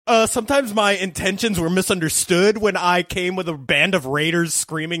sometimes my intentions were misunderstood when I came with a band of raiders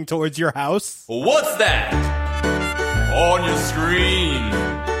screaming towards your house. What's that on your screen?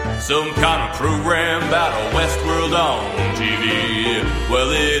 Some kind of program about a Westworld on TV. Well,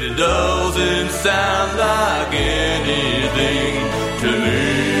 it doesn't sound like anything to me.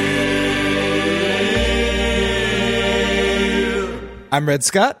 I'm Red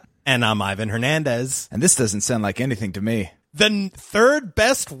Scott. And I'm Ivan Hernandez. And this doesn't sound like anything to me. The third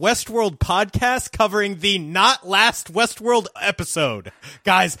best Westworld podcast covering the not last Westworld episode.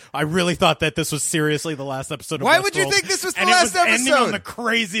 Guys, I really thought that this was seriously the last episode of Westworld. Why would you think this was the last episode? episode? Ending on the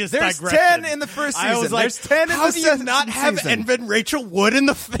craziest There's digression. 10 in the first season. I was like, there's 10 in how the do you second not have season? Evan Rachel Wood in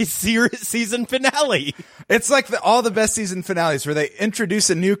the season finale? It's like all the best season finales where they introduce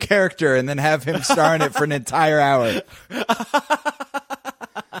a new character and then have him star in it for an entire hour.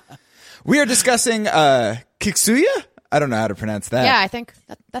 We are discussing Kiksuya? I don't know how to pronounce that. Yeah, I think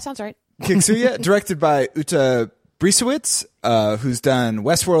that sounds right. Kiksuya, directed by Uta Brisowitz, who's done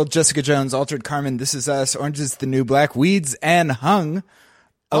Westworld, Jessica Jones, Altered Carbon, This Is Us, Orange Is the New Black, Weeds, and Hung.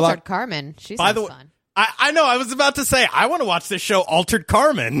 Altered Carbon. She sounds fun. I know, I was about to say, I want to watch this show, Altered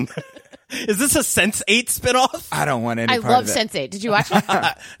Carbon. Is this a Sense8 spinoff? I don't want any I part love of it. Sense8. Did you watch it?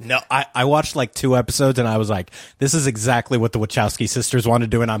 No, I watched like 2 episodes and I was like, this is exactly what the Wachowski sisters want to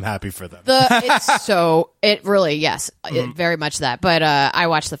do and I'm happy for them. It really, yes, it, very much that. But I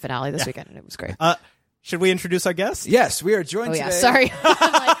watched the finale this weekend and it was great. Should we introduce our guest? Yes, we are joined yeah, today. sorry.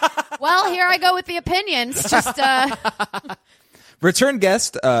 I'm like, well, here I go with the opinions. Just Return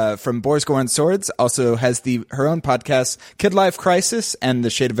guest from Borsgorn Swords also has her own podcast, Kid Life Crisis and The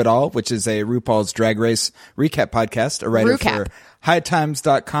Shade of It All, which is a RuPaul's Drag Race recap podcast, a writer for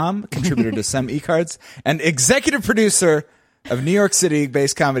HighTimes.com, contributor to some e-cards, and executive producer of New York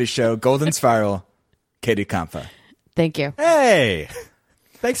City-based comedy show Golden Spiral, Katie Kampa. thank you. Hey,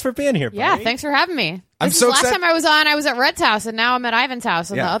 thanks for being here, buddy. Yeah, thanks for having me. I'm This is so the last excited- time I was at Red's house, and now I'm at Ivan's house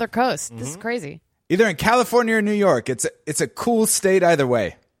on the other coast. This is crazy. Either in California or New York. It's a cool state either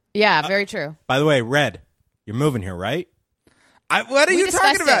way. Yeah, very true. By the way, Red, you're moving here, right? What are We you discussed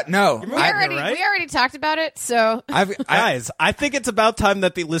talking about? it. No. We already talked about it, so Guys, I think it's about time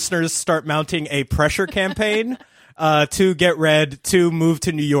that the listeners start mounting a pressure campaign to get Red to move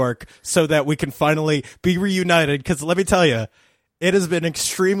to New York so that we can finally be reunited. Because let me tell you, it has been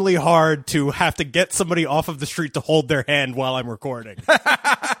extremely hard to have to get somebody off of the street to hold their hand while I'm recording.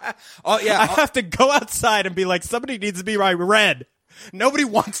 Oh yeah. I have to go outside and be like, somebody needs to be my Red. Nobody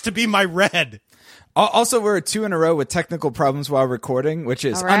wants to be my Red. Also, we're 2 in a row with technical problems while recording, which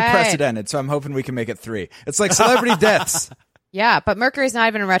is All right. unprecedented. So I'm hoping we can make it 3. It's like celebrity deaths. yeah. But Mercury's not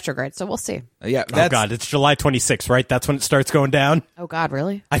even in retrograde, so we'll see. Yeah. Oh, God, it's July 26th, right? That's when it starts going down? Oh God,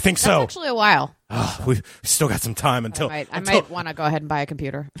 really? I think That's so. actually a while. We've still got some time until... I might want to go ahead and buy a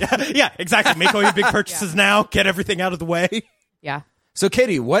computer. Yeah, exactly. Make all your big purchases now. Get everything out of the way. Yeah. So,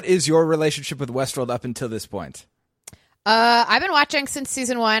 Katie, what is your relationship with Westworld up until this point? I've been watching since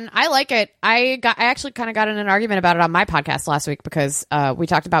season 1. I like it. I actually kind of got in an argument about it on my podcast last week because we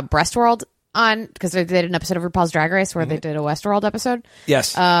talked about Breastworld because they did an episode of RuPaul's Drag Race where they did a Westworld episode.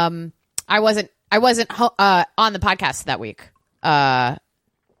 Yes. I wasn't on the podcast that week.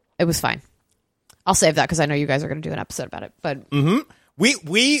 It was fine. I'll save that because I know you guys are going to do an episode about it. But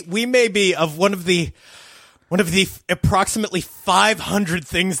We may be of one of the approximately 500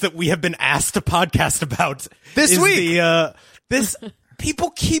 things that we have been asked to podcast about This week. I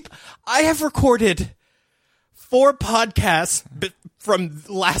have recorded 4 podcasts from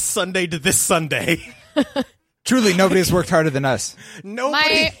last Sunday to this Sunday. Truly, nobody has worked harder than us.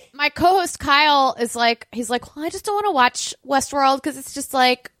 Nobody. my co-host Kyle is like, well, I just don't want to watch Westworld because it's just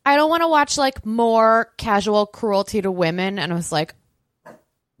like, I don't want to watch like more casual cruelty to women. And I was like,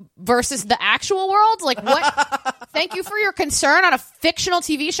 versus the actual world? Like, what? Thank you for your concern on a fictional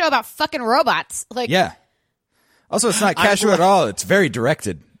TV show about fucking robots. Like, Yeah. Also, it's not casual at all. It's very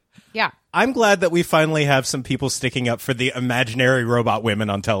directed. yeah. I'm glad that we finally have some people sticking up for the imaginary robot women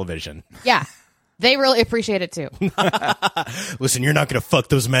on television. Yeah. They really appreciate it too. Listen, you're not going to fuck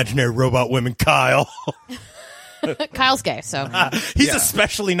those imaginary robot women, Kyle. Kyle's gay, so He's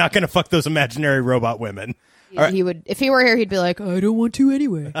especially not going to fuck those imaginary robot women. he would, if he were here, he'd be like, I don't want to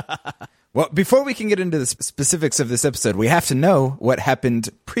anyway. Well, before we can get into the specifics of this episode, we have to know what happened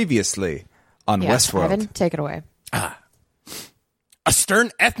previously on Westworld. Evan, take it away. A stern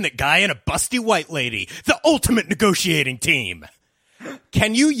ethnic guy and a busty white lady. The ultimate negotiating team.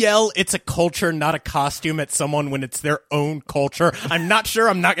 Can you yell, it's a culture, not a costume at someone when it's their own culture? I'm not sure.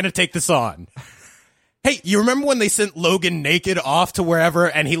 I'm not going to take this on. Hey, you remember when they sent Logan naked off to wherever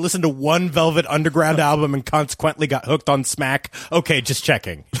and he listened to one Velvet Underground album and consequently got hooked on smack? Okay, just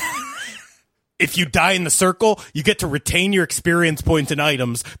checking. If you die in the circle, you get to retain your experience points and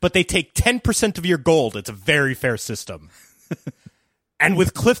items, but they take 10% of your gold. It's a very fair system. And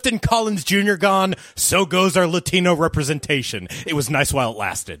with Clifton Collins Jr. gone, so goes our Latino representation. It was nice while it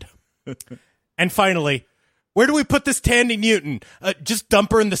lasted. And finally, where do we put this Tandy Newton? Just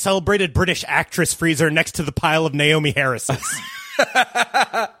dump her in the celebrated British actress freezer next to the pile of Naomi Harris's.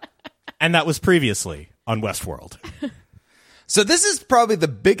 And that was previously on Westworld. So this is probably the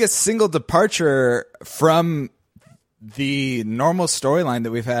biggest single departure from the normal storyline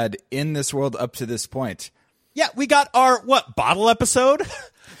that we've had in this world up to this point. Yeah, we got our, bottle episode?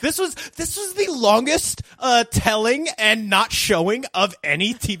 This was the longest telling and not showing of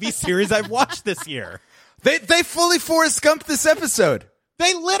any TV series I've watched this year. They fully Forrest Gumped this episode.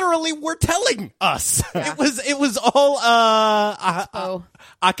 They literally were telling us. It was all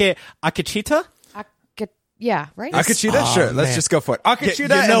Akecheta? Yeah, right? Akecheta? Oh, Sure, man. let's just go for it.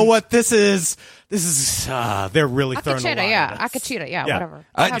 Akecheta. You know what? This is they're really throwing a lot Akecheta, yeah. at us. Akecheta, yeah, Yeah. whatever.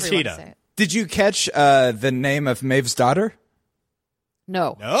 However you want to Akecheta. say it. Did you catch the name of Maeve's daughter?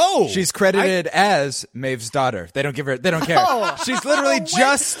 No. No. She's credited as Maeve's daughter. They don't care. Oh. She's literally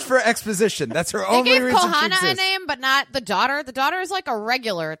just for exposition. That's her They only gave reason she Kohana a exists. name, but not the daughter. The daughter is like a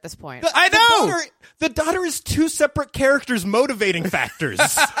regular at this point. I know! The daughter is two separate characters motivating factors.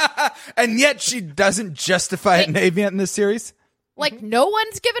 And yet she doesn't justify it in this series. Like, no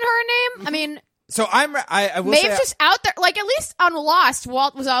one's given her a name? I mean, So I will Maeve's say just out there. Like, at least on Lost,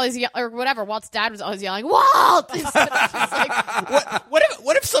 Walt was always or whatever. Walt's dad was always yelling, "Walt!" Instead of just like,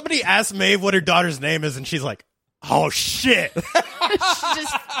 what if somebody asked Maeve what her daughter's name is and she's like, "Oh shit. she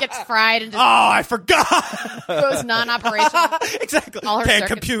just gets fried and Oh, just I forgot." goes non-operational. Exactly. All her Can't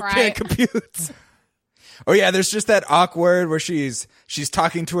circuits compute, fry. can't compute. Oh yeah, there's just that awkward where she's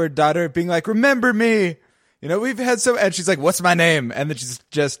talking to her daughter, being like, "Remember me." You know, we've had so, and she's like, "What's my name?" And then she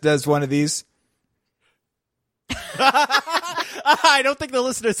just does one of these. I don't think the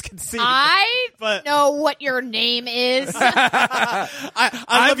listeners can see. I But- know what your name is. I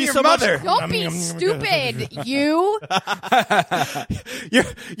I'm love you your so mother. much. Don't be stupid, you.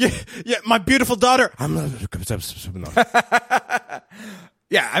 Yeah, my beautiful daughter.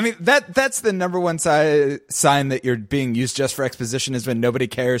 Yeah, I mean that's the number one sign that you're being used just for exposition is when nobody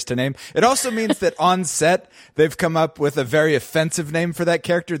cares to name. It also means that on set they've come up with a very offensive name for that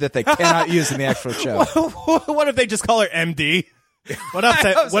character that they cannot use in the actual show. What if they just call her MD? What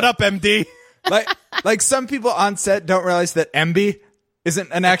up, what up, MD? Like some people on set don't realize that MB isn't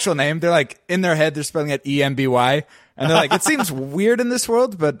an actual name. They're like in their head they're spelling it EMBY, and they're like, it seems weird in this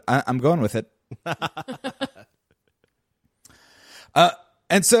world, but I'm going with it.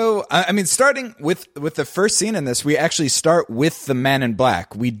 And so, I mean, starting with the first scene in this, we actually start with the man in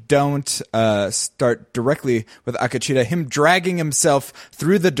black. We don't start directly with Akecheta, him dragging himself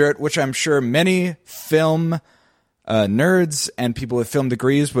through the dirt, which I'm sure many film nerds and people with film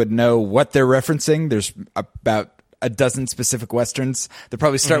degrees would know what they're referencing. There's about a dozen specific Westerns that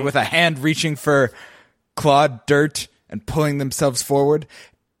probably start with a hand reaching for clawed dirt and pulling themselves forward.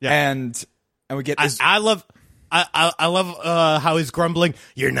 Yeah. And we get this. I love how he's grumbling.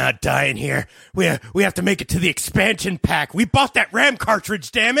 You're not dying here. We have to make it to the expansion pack. We bought that RAM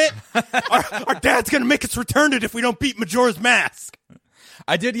cartridge. Damn it! Our dad's gonna make us return it if we don't beat Majora's Mask.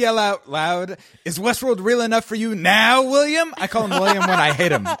 I did yell out loud, "Is Westworld real enough for you now, William?" I call him William when I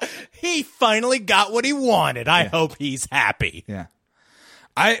hate him. He finally got what he wanted. I hope he's happy. Yeah.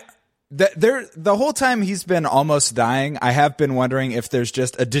 The whole time he's been almost dying, I have been wondering if there's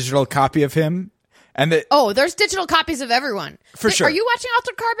just a digital copy of him. And There's digital copies of everyone. For sure. Are you watching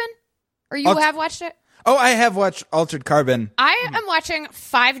Altered Carbon? Or you have watched it? I have watched Altered Carbon. I am watching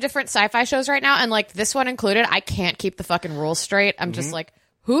 5 different sci-fi shows right now, and like this one included, I can't keep the fucking rules straight. I'm just like,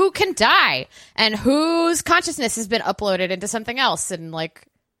 who can die? And whose consciousness has been uploaded into something else? And like,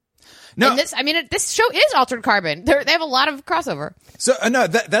 No, this show is Altered Carbon. They have a lot of crossover. So no,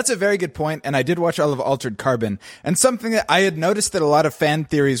 that's a very good point, and I did watch all of Altered Carbon, and something that I had noticed that a lot of fan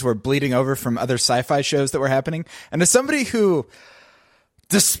theories were bleeding over from other sci-fi shows that were happening. And as somebody who,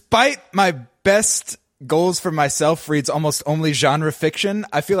 despite my best goals for myself, reads almost only genre fiction,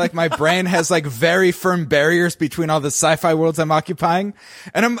 I feel like my brain has like very firm barriers between all the sci-fi worlds I'm occupying.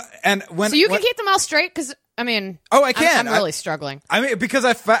 So you can keep them all straight because. I mean, I can. I'm really struggling. I mean, because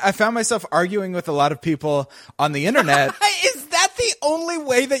I found myself arguing with a lot of people on the internet. Is that the only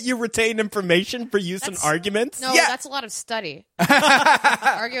way that you retain information for use in arguments? No, Yeah. that's a lot of study.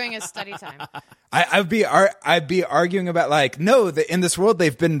 Arguing is study time. I'd be arguing about like, no, in this world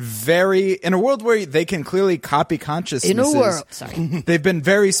they've been in a world where they can clearly copy consciousnesses. Sorry. They've been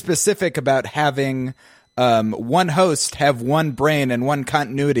very specific about having one host have one brain and one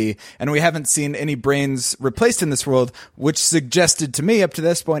continuity, and we haven't seen any brains replaced in this world, which suggested to me up to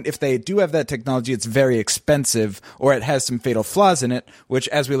this point, if they do have that technology, it's very expensive or it has some fatal flaws in it, which,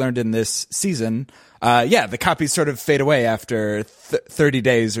 as we learned in this season, the copies sort of fade away after 30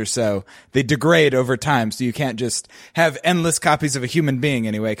 days or so. They degrade over time, so you can't just have endless copies of a human being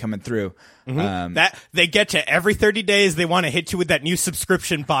anyway coming through. That they get you every 30 days. They want to hit you with that new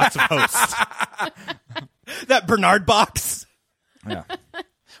subscription box of hosts. That Bernard box. Yeah.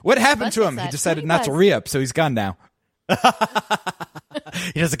 What happened to him? He that? decided He not to was. re-up, so he's gone now.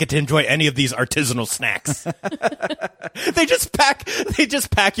 He doesn't get to enjoy any of these artisanal snacks. They just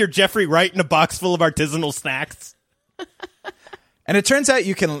pack your Jeffrey Wright in a box full of artisanal snacks. And it turns out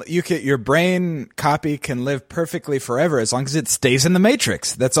your brain copy can live perfectly forever as long as it stays in the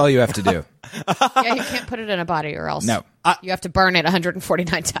Matrix. That's all you have to do. Yeah, you can't put it in a body or else No. you have to burn it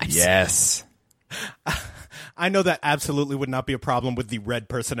 149 times. Yes. I know that absolutely would not be a problem with the Red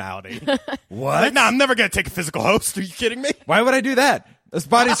personality. What? Like, nah, I'm never going to take a physical host. Are you kidding me? Why would I do that? Those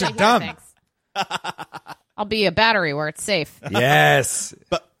bodies are Okay, dumb. thanks. I'll be a battery where it's safe. Yes.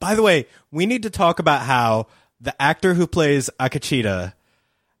 But by the way, we need to talk about how the actor who plays Akecheta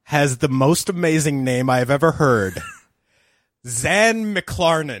has the most amazing name I have ever heard. Zan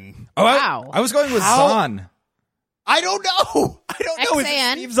McClarnon. Oh, Wow. I was going with How- Zahn. I don't know. Is it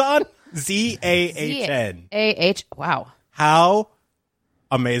XAN? Steve Zahn? Zahn. A-H. Wow. How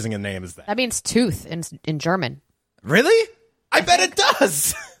amazing a name is that? That means tooth in German. Really? I bet it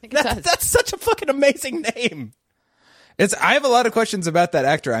does. think it does. That's such a fucking amazing name. I have a lot of questions about that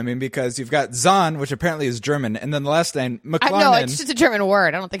actor. I mean, because you've got Zahn, which apparently is German, and then the last name, McClarnon. No, it's just a German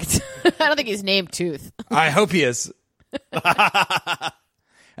word. I don't think he's named tooth. I hope he is.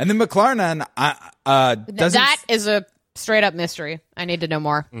 And then McClarnon doesn't. That is a straight up mystery. I need to know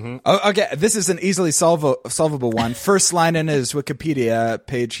more. Oh, okay, this is an easily solvable one. First line in his Wikipedia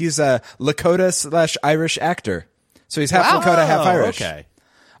page, he's a Lakota/Irish actor. So he's half Lakota, half Irish. Okay.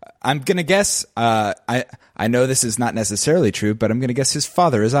 I'm going to guess, I know this is not necessarily true, but I'm going to guess his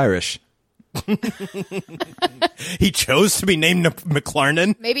father is Irish. He chose to be named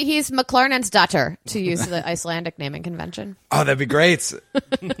McClarnon. Maybe he's McClarnon's daughter, to use the Icelandic naming convention. Oh, that'd be great.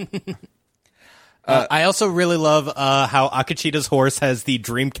 I also really love how Akecheta's horse has the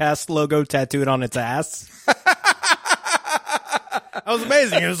Dreamcast logo tattooed on its ass. That was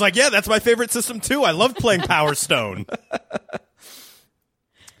amazing. It was like, yeah, that's my favorite system too. I love playing Power Stone.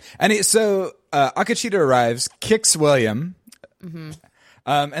 And Akecheta arrives, kicks William,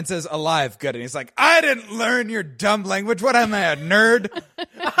 and says, alive, good. And he's like, I didn't learn your dumb language. What am I, a nerd?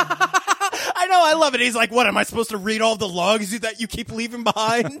 I know, I love it. He's like, what, am I supposed to read all the logs that you keep leaving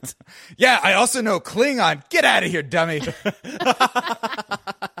behind? Yeah, I also know Klingon. Get out of here, dummy.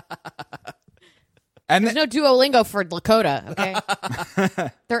 And There's no Duolingo for Lakota, okay?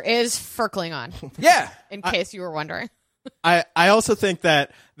 There is for Klingon, yeah. in case you were wondering. I also think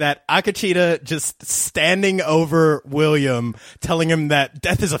that Akecheta just standing over William, telling him that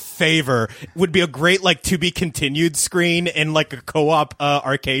death is a favor, would be a great, like, to be continued screen in, like, a co-op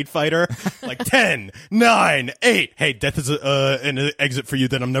arcade fighter. Like, 10, 9, 8. Hey, death is an exit for you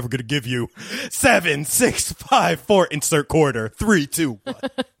that I'm never going to give you. 7, 6, 5, 4. Insert quarter. 3, 2, 1.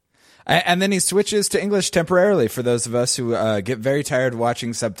 And then he switches to English temporarily for those of us who get very tired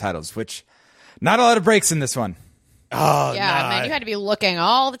watching subtitles, which not a lot of breaks in this one. Oh, Yeah, man, you had to be looking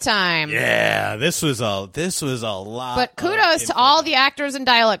all the time. Yeah, this was a lot. But kudos to all the actors and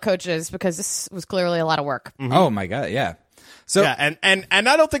dialect coaches, because this was clearly a lot of work. Oh my God. Yeah. So Yeah, and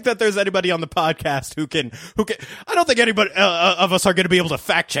I don't think that there's anybody on the podcast who can. I don't think anybody of us are going to be able to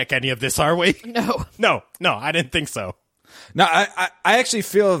fact check any of this, are we? No. No, I didn't think so. no, I actually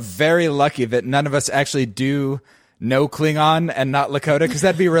feel very lucky that none of us actually do know Klingon and not Lakota, because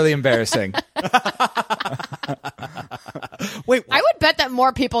that'd be really embarrassing. Wait, I would bet that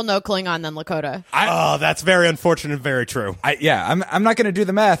more people know Klingon than Lakota. oh, that's very unfortunate and very true. I'm not going to do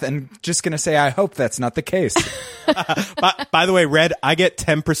the math and just going to say I hope that's not the case. By the way, Red, I get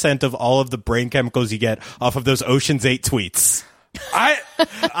 10% of all of the brain chemicals you get off of those Ocean's 8 tweets.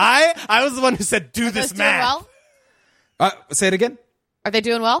 I was the one who said, do this Those doing math. well? Say it again. Are they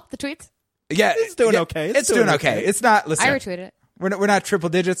doing well, the tweets? Yeah, It's doing okay. It's doing okay. It's not. Listen, I retweeted it. We're not triple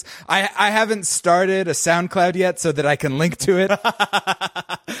digits. I haven't started a SoundCloud yet so that I can link to it.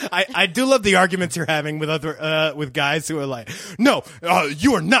 I do love the arguments you're having with other with guys who are like, no,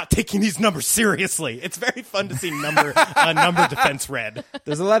 you are not taking these numbers seriously. It's very fun to see number defense read.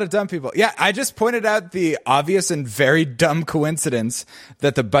 There's a lot of dumb people. Yeah, I just pointed out the obvious and very dumb coincidence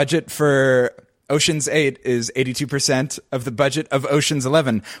that the budget for Ocean's 8 is 82% of the budget of Ocean's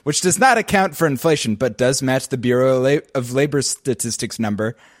 11, which does not account for inflation, but does match the Bureau of Labor Statistics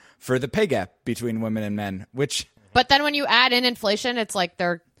number for the pay gap between women and men, which... But then when you add in inflation, it's like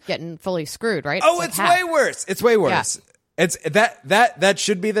they're getting fully screwed, right? Oh, like it's half. way worse. It's way worse. Yeah. It's that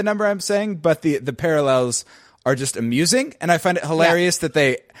should be the number I'm saying, but the parallels are just amusing, and I find it hilarious that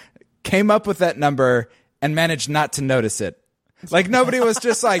they came up with that number and managed not to notice it. Like, nobody was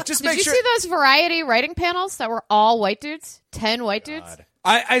just like, just make sure. Did you see those Variety writing panels that were all white dudes? 10 white dudes?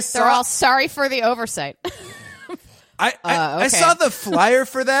 I saw. They're all sorry for the oversight. I okay. saw the flyer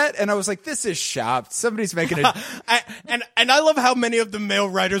for that, and I was like, this is shopped. Somebody's making it. And I love how many of the male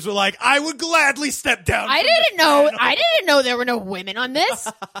writers were like, I would gladly step down. I didn't know there were no women on this.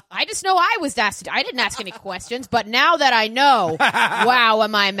 I just know I was asked. I didn't ask any questions, but now that I know, wow,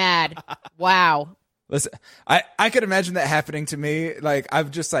 am I mad? Wow. Listen, I could imagine that happening to me. Like, I'm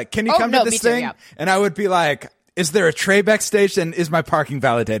just like, can you come to me this too, thing? yeah. And I would be like, is there a tray backstage? And is my parking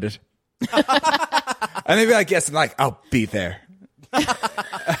validated? And they'd be like, yes. I'm like, I'll be there.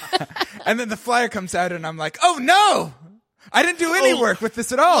 And then the flyer comes out and I'm like, oh no, I didn't do any work with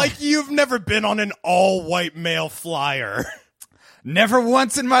this at all. Like, you've never been on an all-white male flyer. Never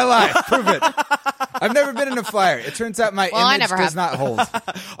once in my life. Prove it. I've never been in a flyer. It turns out my image does not hold.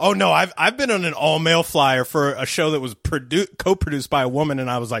 Oh no, I've been on an all-male flyer for a show that was co-produced by a woman, and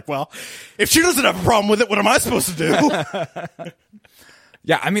I was like, well, if she doesn't have a problem with it, what am I supposed to do?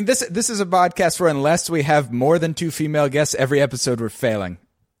 Yeah, I mean, this is a podcast where unless we have more than 2 female guests every episode, we're failing.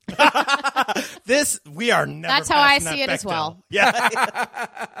 We are never. That's how I passing see that it as Bechdel. well.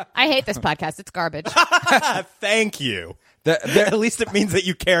 Yeah. I hate this podcast. It's garbage. Thank you. At least it means that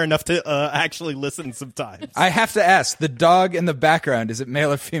you care enough to actually listen sometimes. I have to ask, the dog in the background, is it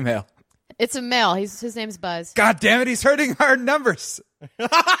male or female? It's a male. His name's Buzz. God damn it, he's hurting our numbers.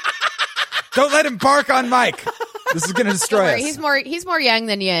 Don't let him bark on Mike. This is going to destroy us. He's more yang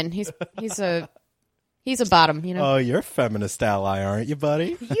than yin. He's a bottom, you know. Oh, you're a feminist ally, aren't you,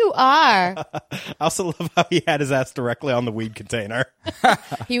 buddy? You are. I also love how he had his ass directly on the weed container.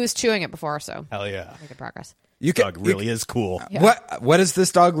 He was chewing it before, so Hell yeah. making progress. Dog really is cool. Yeah. What does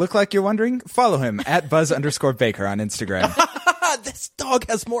this dog look like, you're wondering? Follow him at Buzz_Baker on Instagram. This dog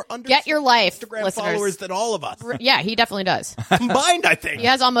has more Get your life, Instagram listeners. followers than all of us. Yeah, he definitely does. Combined, I think. He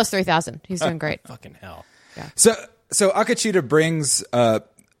has almost 3,000. He's doing great. Fucking hell. So Akachita brings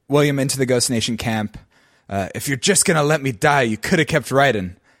William into the Ghost Nation camp. If you're just going to let me die, you could have kept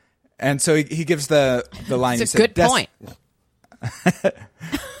writing. And so he gives the line. It's a good point.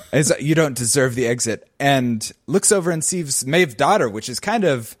 Is you don't deserve the exit, and looks over and sees Maeve's daughter, which is kind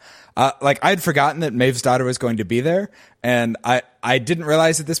of like I'd forgotten that Maeve's daughter was going to be there, and I didn't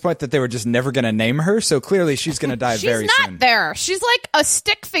realize at this point that they were just never going to name her. So clearly she's going to die very She's soon. not there. She's like a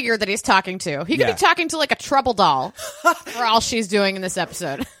stick figure that he's talking to. He could be talking to like a trouble doll for all she's doing in this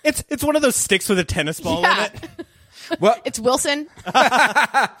episode. It's one of those sticks with a tennis ball in it. Well, It's Wilson.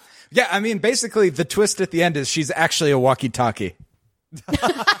 yeah, I mean, basically the twist at the end is she's actually a walkie-talkie.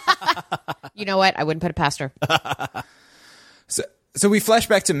 You know what? I wouldn't put it past her. So we flash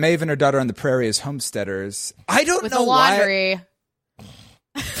back to Maeve and her daughter on the prairie as homesteaders. I don't With know the laundry.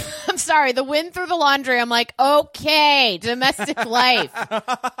 I'm sorry, the wind through the laundry. I'm like, okay, domestic life.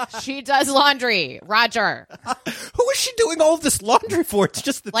 She does laundry. Roger. Who is she doing all of this laundry for? It's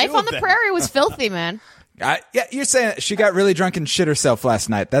just the Life two on of the them. prairie was filthy, man. Yeah, you're saying she got really drunk and shit herself last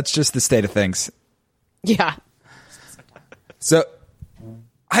night. That's just the state of things. Yeah. So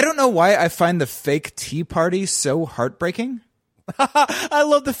I don't know why I find the fake tea party so heartbreaking. I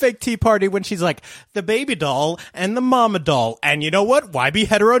love the fake tea party when she's like, the baby doll and the mama doll. And you know what? Why be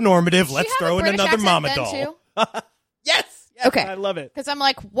heteronormative? Let's throw in another mama doll. Yes. Okay. I love it. Because I'm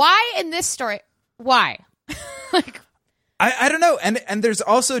like, why in this story? Why? Like, I don't know. And there's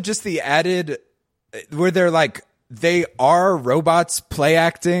also just the added where they're like, they are robots play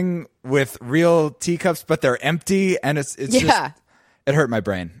acting with real teacups, but they're empty. And it's just, it hurt my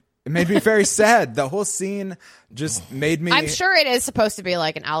brain. It made me very sad. The whole scene just made me. I'm sure it is supposed to be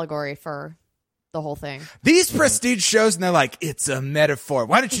like an allegory for the whole thing. These prestige shows, and they're like, it's a metaphor.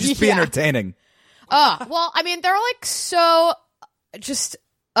 Why don't you just be entertaining? Well, I mean, they're like so just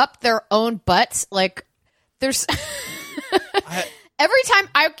up their own butts. Like, there's. every time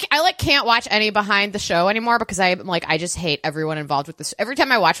I like can't watch any behind the show anymore because I'm like I just hate everyone involved with this. Every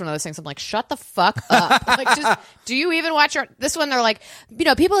time I watch one of those things, I'm like, shut the fuck up. Like, just do you even watch this one? They're like,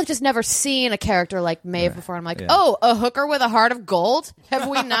 people have just never seen a character like Maeve before. I'm like, oh, a hooker with a heart of gold? Have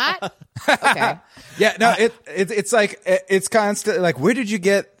we not? Okay. Yeah, no, it's like it's constant. Like, where did you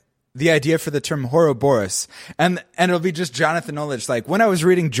get the idea for the term Ouroboros? And it'll be just Jonathan Ulrich. Like, when I was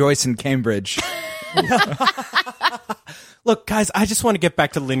reading Joyce in Cambridge. Look, guys, I just want to get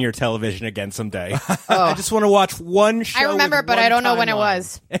back to linear television again someday. I just want to watch one show. I remember, with but one I don't know when it timeline.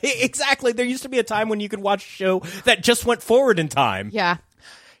 was. Exactly. There used to be a time when you could watch a show that just went forward in time. Yeah.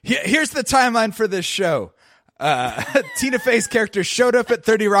 Here's the timeline for this show. Tina Fey's character showed up at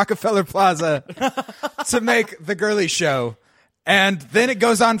 30 Rockefeller Plaza to make The Girly Show. And then it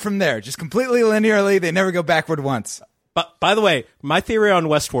goes on from there, just completely linearly. They never go backward once. But by the way, my theory on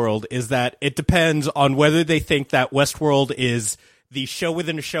Westworld is that it depends on whether they think that Westworld is the show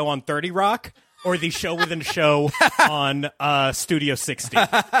within a show on 30 Rock or the show within a show on Studio 60.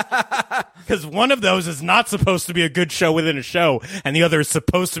 Because one of those is not supposed to be a good show within a show, and the other is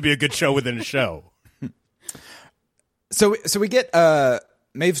supposed to be a good show within a show. So we get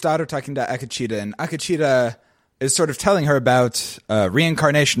Maeve's daughter talking to Akecheta, and Akecheta is sort of telling her about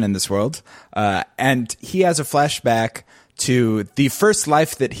reincarnation in this world. And he has a flashback to the first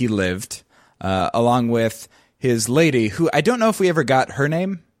life that he lived, along with his lady, who I don't know if we ever got her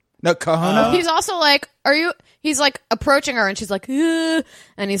name. No, Kahono? He's also like, he's like approaching her and she's like, ugh,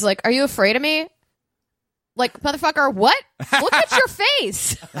 and he's like, are you afraid of me? Like, motherfucker, what? Look at your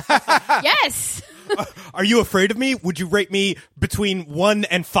face. Yes. Are you afraid of me? Would you rate me between 1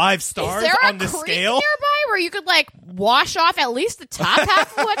 and 5 stars Is there on a this creek scale? nearby where you could like wash off at least the top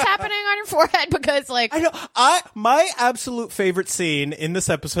half of what's happening on your forehead? Because like, I know. My absolute favorite scene in this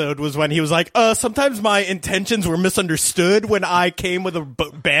episode was when he was like, sometimes my intentions were misunderstood when I came with a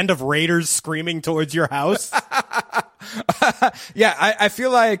band of raiders screaming towards your house. Yeah, I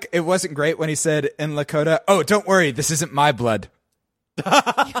feel like it wasn't great when he said in Lakota, oh, don't worry, this isn't my blood.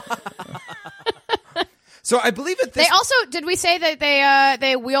 So I believe at this... they also, did we say that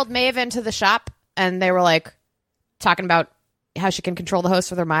they wheeled Maeve into the shop and they were like talking about how she can control the host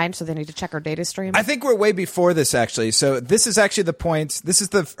with her mind, so they need to check her data stream? I think we're way before this, actually. So this is actually the point. This is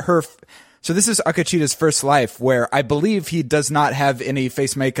So this is Akecheta's first life, where I believe he does not have any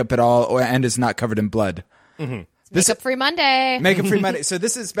face makeup at all and is not covered in blood. Mm-hmm. Makeup-free Monday. Makeup-free Monday. So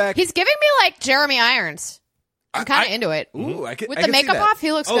this is back... He's giving me like Jeremy Irons. I'm kind of into it. Ooh, With I the can see makeup that. off,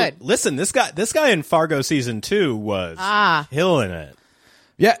 he looks good. Listen, this guy in Fargo season 2 was killing it.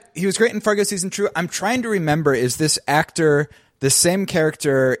 Yeah, he was great in Fargo season 2. I'm trying to remember, is this actor the same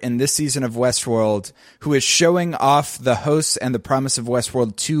character in this season of Westworld who is showing off the hosts and the promise of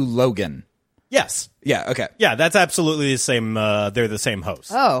Westworld to Logan? Yes. Yeah, okay. Yeah, that's absolutely the same. They're the same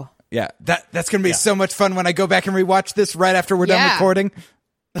host. Oh. Yeah, that's going to be so much fun when I go back and rewatch this right after we're done recording.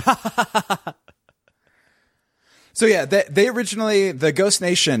 So yeah, they originally, the Ghost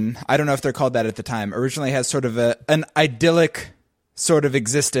Nation, I don't know if they're called that at the time, originally has sort of an idyllic sort of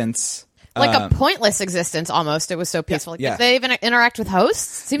existence. Like a pointless existence almost. It was so peaceful. Yeah. Did they even interact with hosts?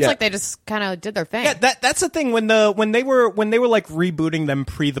 Seems Yeah. like they just kind of did their thing. Yeah, that's the thing. When they were like rebooting them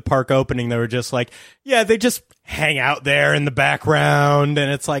pre the park opening, they were just like, yeah, they just hang out there in the background,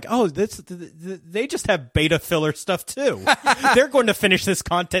 and it's like, oh, they just have beta filler stuff too. They're going to finish this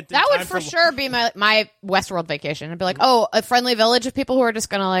content. That would for sure be my Westworld vacation. I'd be like, oh, a friendly village of people who are just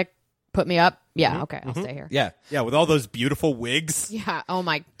going to like put me up. Yeah, okay, I'll stay here. Yeah. With all those beautiful wigs. Yeah. Oh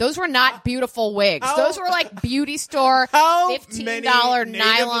my, those were not beautiful wigs. Those were like beauty store How $15 many nylon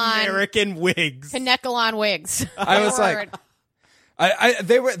Native American wigs? Pinecolon wigs. I was like,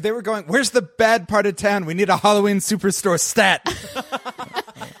 they were going, where's the bad part of town? We need a Halloween Superstore stat.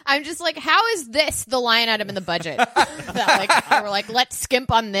 I'm just like, how is this the line item in the budget? That like they were like, let's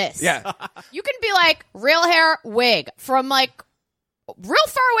skimp on this. Yeah. You can be like real hair wig from like real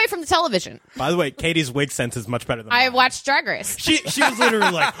far away from the television. By the way, Katie's wig sense is much better than I mine. watched Drag Race. She was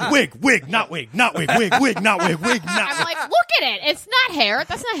literally like, wig, not wig, not wig, wig, not wig, not I'm like, look at it. It's not hair.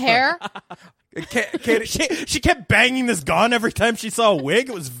 That's not hair. Katie, she kept banging this gun every time she saw a wig.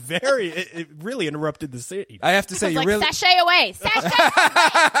 It was it really interrupted the scene. I have to say, It's you like really... sashay away. Sashay.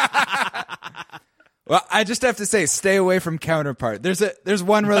 Well, I just have to say, stay away from Counterpart. There's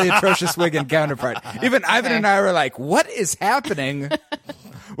one really atrocious wig in Counterpart. Even Ivan and I were like, what is happening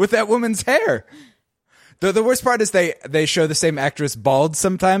with that woman's hair? The worst part is they show the same actress bald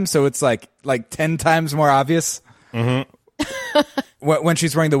sometimes, so it's like 10 times more obvious when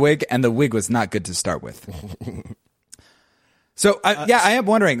she's wearing the wig, and the wig was not good to start with. So I am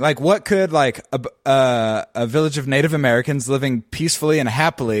wondering, like, what could like a village of Native Americans living peacefully and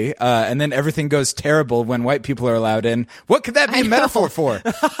happily, and then everything goes terrible when white people are allowed in? What could that be a metaphor for?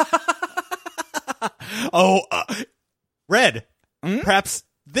 Red. Perhaps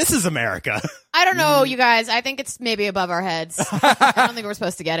this is America. I don't know, you guys. I think it's maybe above our heads. I don't think we're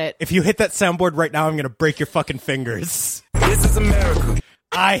supposed to get it. If you hit that soundboard right now, I'm going to break your fucking fingers. This is America.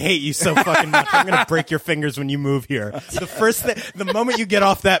 I hate you so fucking much. I'm going to break your fingers when you move here. The moment you get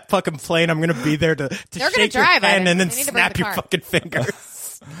off that fucking plane, I'm going to be there to shake your drive hand and then They need to snap break the your car. fucking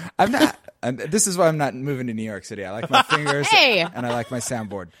fingers. I'm not. This is why I'm not moving to New York City. I like my fingers Hey. and I like my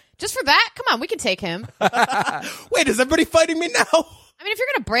soundboard. Just for that? Come on, we can take him. Wait, is everybody fighting me now? I mean, if you're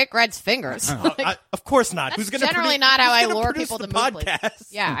going to break Red's fingers. Of course not. That's Who's gonna generally produ- not how who's I gonna lure produce people the to move places. podcast?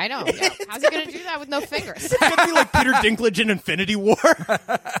 Yeah, I know. Yeah. How's he going to do that with no fingers? It's gonna be like Peter Dinklage in Infinity War.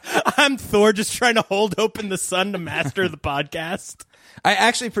 I'm Thor just trying to hold open the sun to master the podcast. I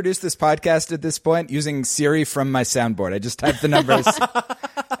actually produced this podcast at this point using Siri from my soundboard. I just typed the numbers.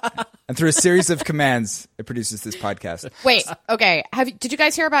 And through a series of commands, it produces this podcast. Wait, okay. Did you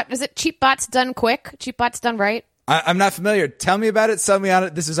guys hear about, is it Cheap Bots Done Quick? Cheap Bots Done Right? I'm not familiar. Tell me about it. Sell me on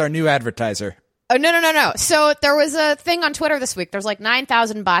it. This is our new advertiser. Oh, no. So there was a thing on Twitter this week. There's like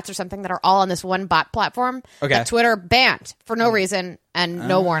 9,000 bots or something that are all on this one bot platform Okay. that Twitter banned for no reason and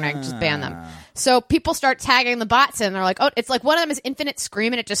no warning. Just ban them. So people start tagging the bots in. They're like, oh, it's like one of them is Infinite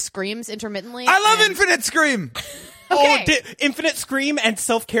Scream and it just screams intermittently. I love and- Infinite Scream. Okay. Oh, Infinite Scream and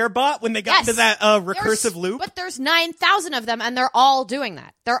Self-Care Bot when they got into that recursive loop? But there's 9,000 of them and they're all doing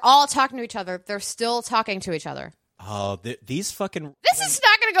that. They're all talking to each other. They're still talking to each other. Oh, these fucking... This is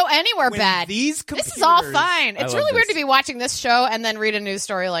not going to go anywhere when bad. these This is all computers- fine. I It's love really weird this. to be watching this show and then read a news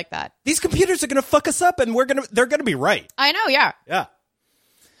story like that. These computers are going to fuck us up, and they're going to be right. I know, yeah. Yeah.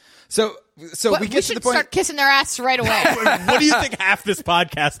 So But we we get to should the point. start kissing their ass right away. What do you think half this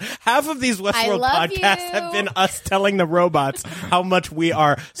podcast, half of these Westworld love podcasts you. have been us telling the robots how much we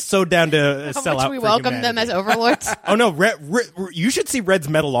are so down to How sell much out we for welcome them as humanity. overlords. Oh, no. You should see Red's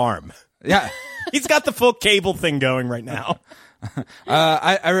metal arm. Yeah. He's got the full cable thing going right now.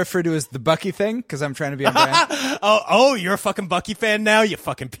 I refer to it as the Bucky thing because I'm trying to be on brand. Oh, you're a fucking Bucky fan now? You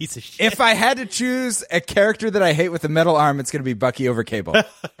fucking piece of shit. If I had to choose a character that I hate with a metal arm, it's going to be Bucky over Cable.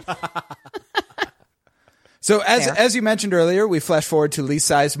 So as you mentioned earlier, we flash forward to Lee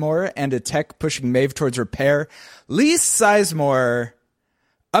Sizemore and a tech pushing Maeve towards repair. Lee Sizemore,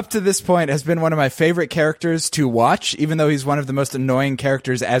 up to this point, has been one of my favorite characters to watch, even though he's one of the most annoying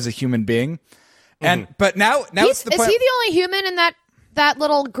characters as a human being. And but now it's the Is point. he the only human in that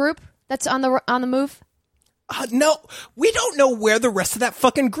little group that's on the move? No, we don't know where the rest of that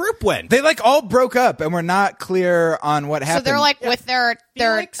fucking group went. They like all broke up, and we're not clear on what happened. So they're like with their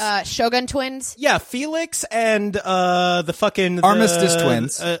Felix? Shogun twins. Yeah, Felix and the fucking... Armistice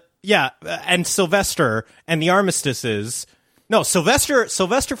twins. And Sylvester and the Armistices... No,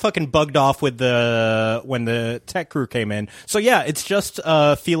 Sylvester fucking bugged off when the tech crew came in. So yeah, it's just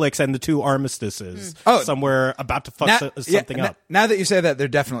Felix and the two Armistices somewhere about to fuck something up. Now that you say that, they're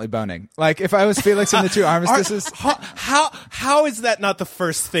definitely boning. Like if I was Felix and the two Armistices, How is that not the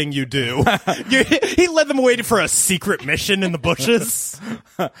first thing you do? He led them away for a secret mission in the bushes.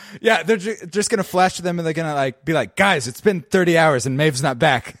 yeah, they're just gonna flash to them and they're gonna like be like, guys, it's been 30 hours and Maeve's not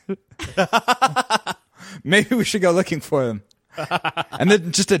back. Maybe we should go looking for him. And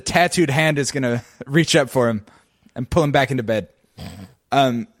then just a tattooed hand is going to reach up for him and pull him back into bed.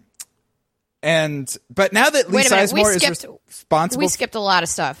 But now that Lee Wait a minute, Sizemore is responsible, We skipped a lot of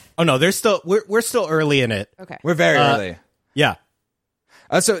stuff. Oh no, we're still early in it. Okay. we're very early. Yeah.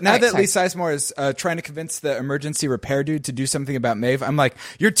 So now Right, that sorry. Lee Sizemore is trying to convince the emergency repair dude to do something about Maeve, I'm like,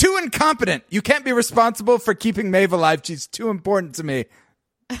 you're too incompetent. You can't be responsible for keeping Maeve alive. She's too important to me.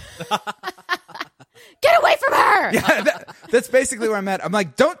 Get away from her! That's basically where I'm at. I'm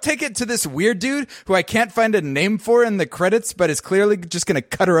like, don't take it to this weird dude who I can't find a name for in the credits, but is clearly just going to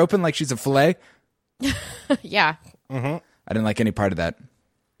cut her open like she's a filet. Yeah. I didn't like any part of that.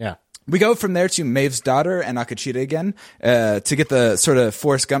 Yeah. We go from there to Maeve's daughter and Akachita again to get the sort of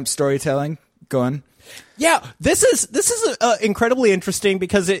Forrest Gump storytelling going. Yeah, this is incredibly interesting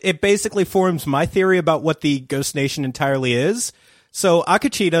because it basically forms my theory about what the Ghost Nation entirely is. So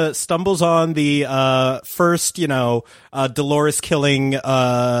Akachita stumbles on the first, Dolores killing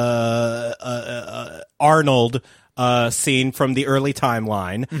Arnold scene from the early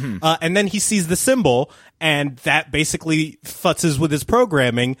timeline, and then he sees the symbol, and that basically futzes with his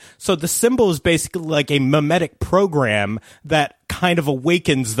programming. So the symbol is basically like a mimetic program that kind of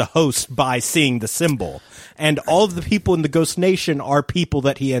awakens the host by seeing the symbol. And all of the people in the Ghost Nation are people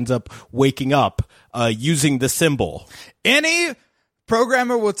that he ends up waking up using the symbol. Any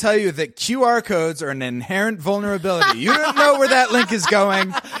programmer will tell you that QR codes are an inherent vulnerability. You don't know where that link is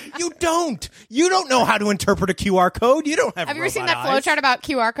going. You don't. You don't know how to interpret a QR code. You don't have. Have you ever seen robot that eyes. flowchart about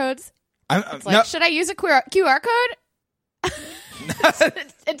QR codes? It's Like, should I use a QR code?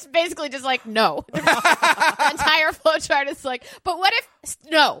 It's basically just like, no. The entire flowchart is like, but what if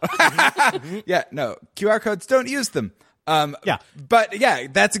no? Yeah, no. QR codes, don't use them. Yeah. But yeah,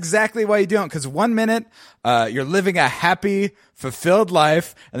 that's exactly why you don't. Because 1 minute, you're living a happy, fulfilled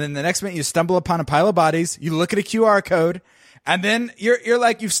life. And then the next minute you stumble upon a pile of bodies. You look at a QR code. And then you're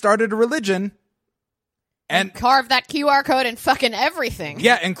like, you've started a religion. And Carve that QR code in fucking everything.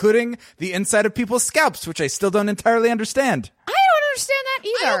 yeah, including the inside of people's scalps, which I still don't entirely understand. I don't understand that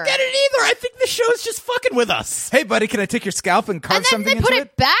either. I don't get it either. I think the show's just fucking with us. Hey, buddy, can I take your scalp and carve And then something they put into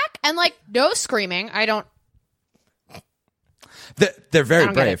it back and like no screaming. I don't. They're very I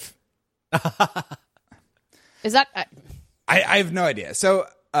don't get brave. Is that I have no idea. So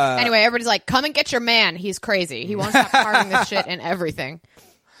anyway? Everybody's like, "Come and get your man. He's crazy. He won't stop carving this shit in everything."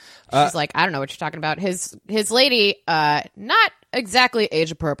 She's like, "I don't know what you're talking about." His lady, not exactly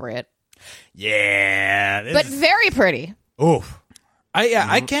age appropriate, Yeah. but very pretty. Oof.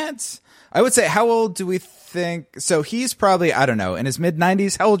 I can't. I would say, how old do we think? So he's probably, I don't know, in his mid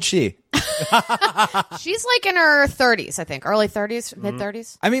 90s. How old is she? She's like in her 30s, I think, early 30s, mid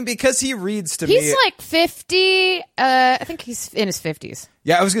 30s. I mean, because he reads to He's me. like 50. I think he's in his 50s.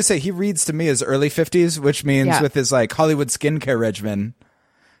 Yeah, I was gonna say he reads to me as early 50s, which means Yeah. with his like Hollywood skincare regimen,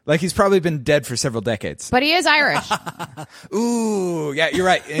 like he's probably been dead for several decades. But he is Irish. Ooh, yeah, you're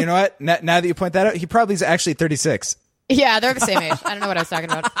right. You know what? Now that you point that out, he probably is actually 36. Yeah, they're the same age. I don't know what I was talking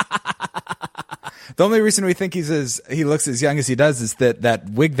about. The only reason we think he looks as young as he does is that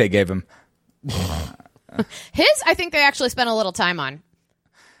wig they gave him. His, I think they actually spent a little time on.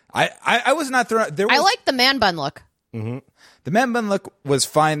 I was not thrown. There was, I like the man bun look. the man bun look was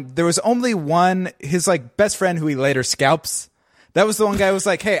fine. There was only one, his like best friend who he later scalps. That was the one guy who was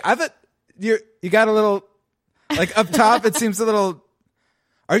like, "Hey, you got a little like up top. It seems a little.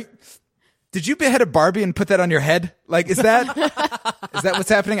 Did you behead a Barbie and put that on your head? Like, is that what's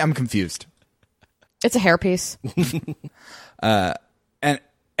happening? I'm confused." It's a hairpiece.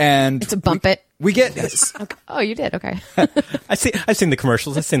 And It's a bump it. we get Okay. Oh, you did. Okay. I've seen the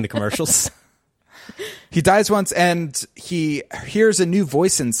commercials. I've seen the commercials. he dies once and he hears a new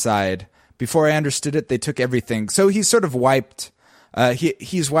voice inside. Before I understood it, they took everything. So he's sort of wiped.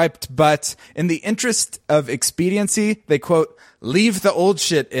 He's wiped, but in the interest of expediency, they quote, "Leave the old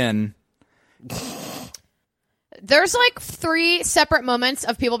shit in." There's like 3 separate moments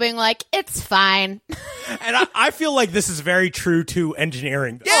of people being like, "It's fine." And I feel like this is very true to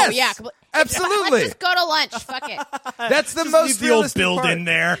engineering. Yes, Oh, yeah. absolutely. Let's just go to lunch. Fuck it. That's the Just most leave the old realistic build part. in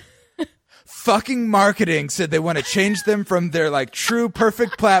there. Fucking marketing said they want to change them from their like true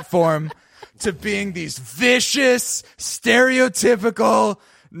perfect platform to being these vicious, stereotypical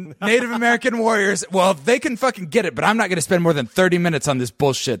Native American warriors. Well, they can fucking get it, but I'm not going to spend more than 30 minutes on this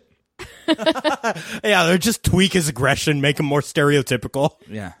bullshit. Yeah, they're just tweak his aggression, make him more stereotypical.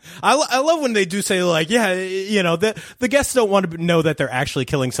 Yeah. I love when they do say like, yeah, you know, the guests don't want to know that they're actually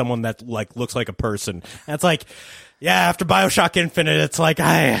killing someone that like looks like a person. And it's like, yeah, after BioShock Infinite, it's like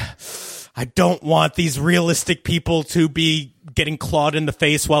I don't want these realistic people to be getting clawed in the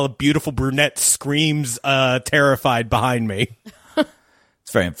face while a beautiful brunette screams terrified behind me.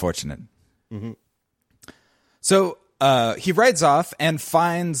 It's very unfortunate. Mm-hmm. So he rides off and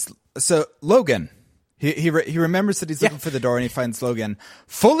finds Logan. He remembers that he's looking for the door and he finds Logan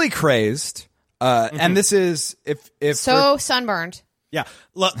fully crazed. And this is if So sunburned. Yeah,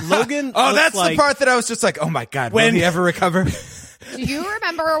 Logan. oh, looks that's like, the part that I was just like, oh my god, will When- he ever recover? Do you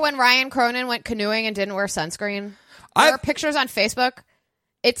remember when Ryan Cronin went canoeing and didn't wear sunscreen? There are pictures on Facebook.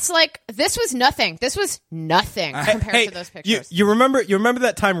 It's like this was nothing. This was nothing compared Hey, to those pictures. you remember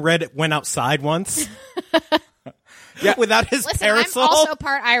that time Red went outside once? Yeah, without his Listen, parasol. I'm also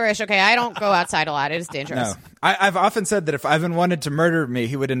part Irish. Okay, I don't go outside a lot. It is dangerous. No. I've often said that if Ivan wanted to murder me,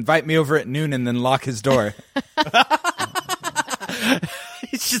 he would invite me over at noon and then lock his door.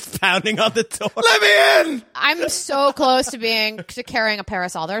 He's just pounding on the door. Let me in! I'm so close to carrying a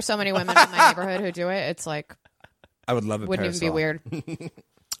parasol. There are so many women in my neighborhood who do it. It's like I would love a wouldn't parasol. even be weird.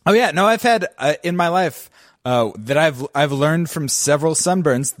 Oh yeah, no, I've had in my life that I've learned from several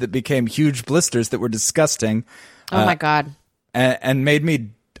sunburns that became huge blisters that were disgusting Oh my god. and made me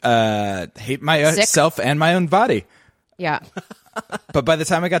hate myself and my own body. Yeah. But by the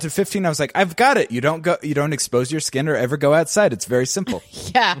time I got to 15, I was like, I've got it. You don't expose your skin or ever go outside. It's very simple.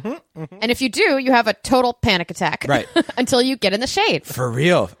 Yeah. And if you do, you have a total panic attack. Right. Until you get in the shade. For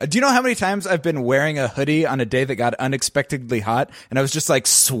real. Do you know how many times I've been wearing a hoodie on a day that got unexpectedly hot and I was just like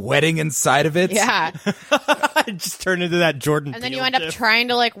sweating inside of it? Yeah. I just turned into that Jordan. And then Peele you end up gif. trying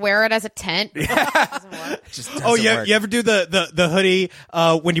to like wear it as a tent. Doesn't work. Just Oh, doesn't yeah. work. You ever do the hoodie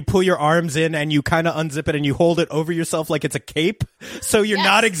when you pull your arms in and you kind of unzip it and you hold it over yourself like it's a cape? So you're Yes.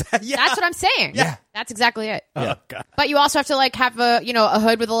 not exactly. Yeah. That's what I'm saying. Yeah. That's exactly it. Oh, God. But you also have to like have a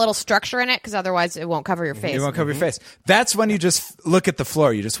hood with a little structure in it because otherwise it won't cover your face. You won't cover your face. That's when you just look at the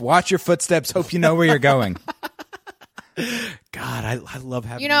floor. You just watch your footsteps, hope you know where you're going. God, I love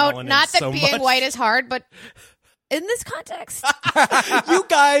having You know, melanin not that so being much. white is hard, but in this context, You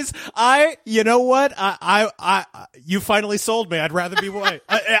guys, you know what? You finally sold me. I'd rather be white.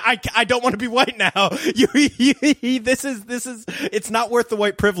 I don't want to be white now. This is. It's not worth the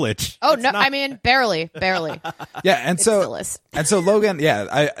white privilege. oh It's no, not. I mean barely. Yeah, and still so is. Logan,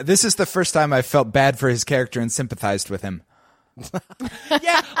 this is the first time I felt bad for his character and sympathized with him.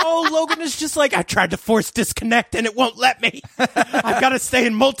 Yeah. Oh, Logan is just like, I tried to force disconnect and it won't let me. I've got to stay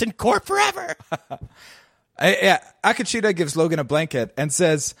in molten core forever. Akachita gives Logan a blanket and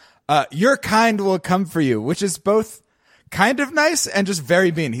says, your kind will come for you, which is both kind of nice and just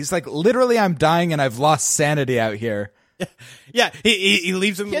very mean. He's like, literally, I'm dying and I've lost sanity out here. Yeah. He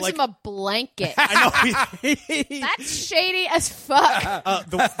leaves him Gives like. him a blanket. I know. That's shady as fuck.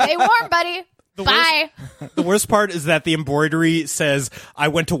 The Stay warm, buddy. Bye. The worst part is that the embroidery says, I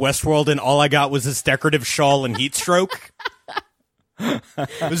went to Westworld and all I got was this decorative shawl and heat stroke. It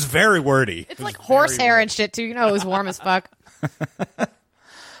was very wordy. It's like horsehair and shit too. You know, it was warm as fuck.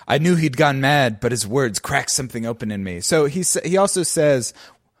 I knew he'd gone mad, but his words cracked something open in me. So he also says,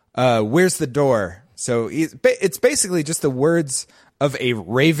 where's the door? So it's basically just the words of a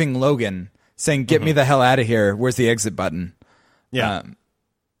raving Logan saying, get me the hell out of here. Where's the exit button? Yeah.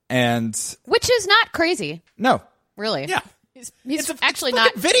 And Which is not crazy, no. really. Yeah. He's It's actually a not.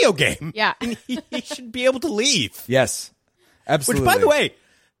 fucking video game. Yeah. And he should be able to leave. Yes. Absolutely. Which, by the way,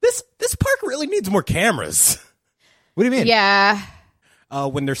 this park really needs more cameras. What do you mean? Yeah.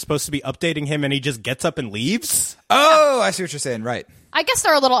 When they're supposed to be updating him and he just gets up and leaves. Oh, I see what you're saying. Right. I guess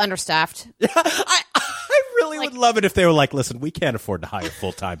they're a little understaffed. I really would love it if they were like, listen, we can't afford to hire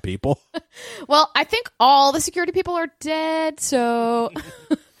full-time people. Well, I think all the security people are dead, so.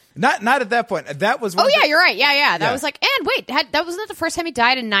 Not at that point. That was one Oh, of yeah, the- you're right. Yeah. That Yeah. was like, and wait, that wasn't that the first time he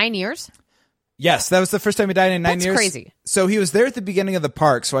died in 9 years? Yes, that was the first time he died in 9 That's years. crazy. So he was there at the beginning of the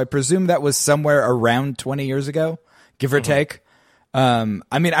park, so I presume that was somewhere around 20 years ago, give or take. I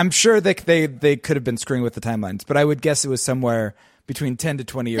mean, I'm sure they could have been screwing with the timelines, but I would guess it was somewhere between 10 to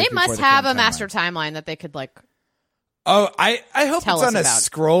 20 years They before must the have a current master timeline. timeline that they could, like, Oh, I hope Tell it's on us a about.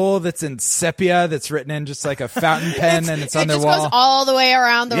 scroll that's in sepia that's written in just like a fountain pen and it's on it their just wall. goes all the way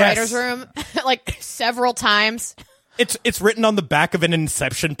around the Yes. writer's room, like, several times. It's written on the back of an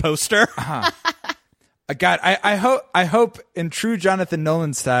Inception poster. God, I hope in true Jonathan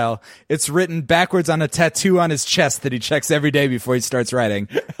Nolan style, it's written backwards on a tattoo on his chest that he checks every day before he starts writing.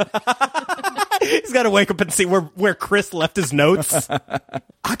 He's got to wake up and see where Chris left his notes.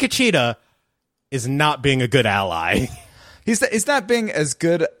 Akachita is not being a good ally. He's not being as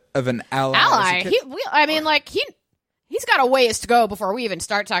good of an ally. as Ally. he could- He's got a ways to go before we even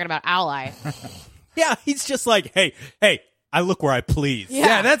start talking about ally. Yeah, he's just like, hey, I look where I please.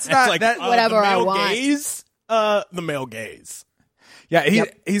 Yeah, that's It's not like, that. Whatever the I male want. gaze. The male gaze. Yeah,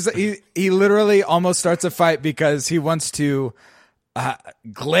 he literally almost starts a fight because he wants to.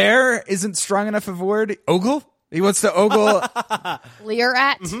 Glare isn't strong enough of a word. Ogle. He wants to ogle. Leer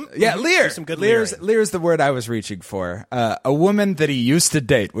at. Yeah, leer. Some good Leer's leering. the word I was reaching for. A woman that he used to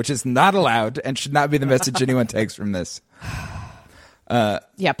date, which is not allowed and should not be the message anyone takes from this.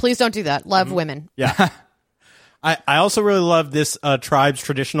 Yeah, please don't do that. Love women. Yeah. I also really love this tribe's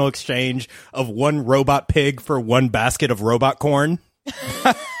traditional exchange of one robot pig for one basket of robot corn.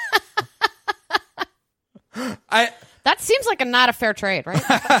 That seems like not a fair trade, right?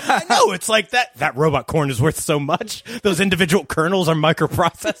 I know, it's like that robot corn is worth so much. Those individual kernels are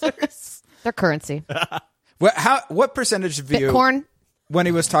microprocessors. Their currency. What percentage of you, Bitcoin. when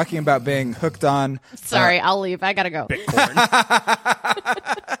he was talking about being hooked on? Sorry, I'll leave. I gotta go. Bitcoin.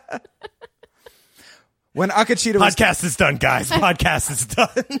 When Akachita was, Podcast is done, guys. Podcast is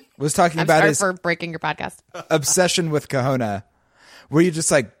done. was talking I'm about sorry his for breaking your podcast. obsession with Kahona, were you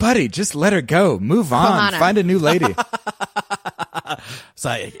just like, buddy, just let her go, move on, Kahana. find a new lady?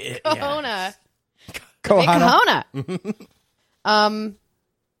 So, yeah. Kahona. Big Kahana. Kahona.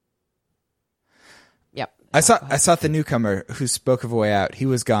 Yep. I saw the newcomer who spoke of a way out. He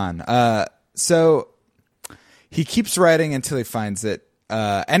was gone. So he keeps writing until he finds it.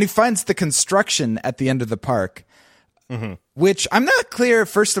 And he finds the construction at the end of the park, which I'm not clear,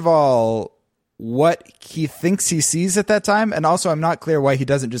 first of all, what he thinks he sees at that time. And also, I'm not clear why he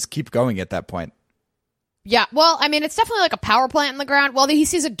doesn't just keep going at that point. Yeah, well, I mean, it's definitely like a power plant in the ground. Well, he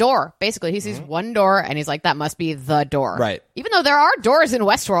sees a door. Basically, he sees one door, and he's like, that must be the door. Right. Even though there are doors in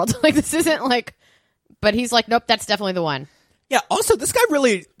Westworld. Like, this isn't like... But he's like, nope, that's definitely the one. Yeah, also, this guy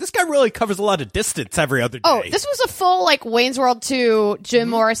really covers a lot of distance every other day. Oh, this was a full, like, Wayne's World 2, Jim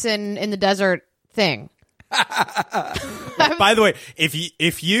Morrison in the desert thing. By the way,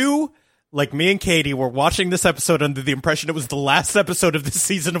 if you, like me and Katie, were watching this episode under the impression it was the last episode of this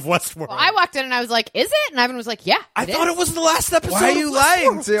season of Westworld. Well, I walked in and I was like, is it? And Ivan was like, yeah, I thought it was the last episode. Why are you of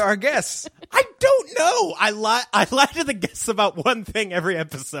lying Westworld. to our guests? I don't know. I lie to the guests about one thing every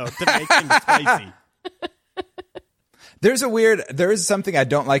episode to make things spicy. There is something I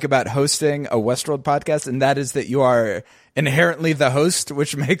don't like about hosting a Westworld podcast, and that is that you are inherently the host,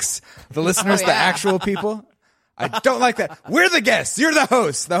 which makes the listeners the actual people. I don't like that. We're the guests. You're the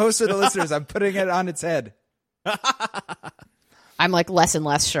host. The host are the listeners. I'm putting it on its head. I'm like less and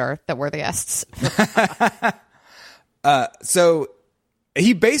less sure that we're the guests. So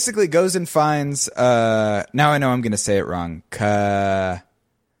he basically goes and finds, now I know I'm going to say it wrong. Kohana?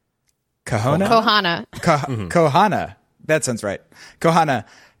 Kohana. Kohana. That sounds right. Kohana.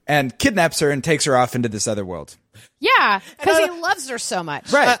 And kidnaps her and takes her off into this other world. Yeah, because he loves her so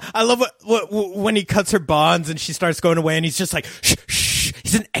much. Right. I love when he cuts her bonds and she starts going away and he's just like, shh, shh.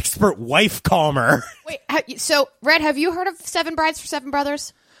 He's an expert wife calmer. Wait, so, Red, have you heard of Seven Brides for Seven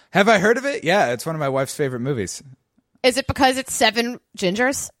Brothers? Have I heard of it? Yeah, it's one of my wife's favorite movies. Is it because it's 7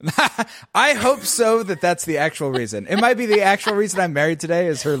 gingers? I hope so that's the actual reason. It might be the actual reason I'm married today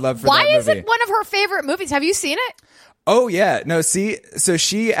is her love for that movie. Why is it one of her favorite movies? Have you seen it? Oh, yeah. No, see, so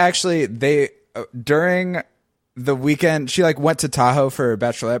she actually, during the weekend, she like went to Tahoe for her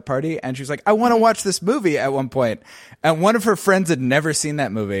bachelorette party and she was like, I want to watch this movie at one point. And one of her friends had never seen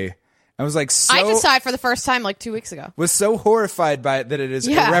that movie. I was like, I just saw it for the first time like 2 weeks ago. Was so horrified by it that it has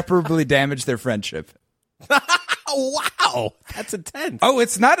irreparably damaged their friendship. Wow, that's intense. Oh,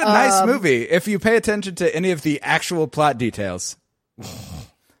 it's not a nice movie if you pay attention to any of the actual plot details.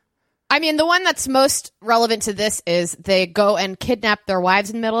 I mean, the one that's most relevant to this is they go and kidnap their wives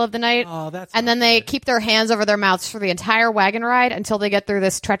in the middle of the night. Oh, that's and then they keep their hands over their mouths for the entire wagon ride until they get through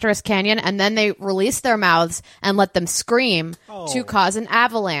this treacherous canyon, and then they release their mouths and let them scream to cause an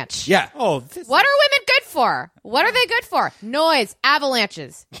avalanche. Yeah. Oh, What are women good for? What are they good for? Noise,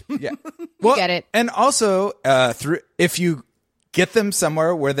 avalanches. Yeah. Well, get it. And also, if you get them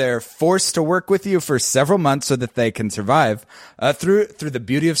somewhere where they're forced to work with you for several months so that they can survive, through the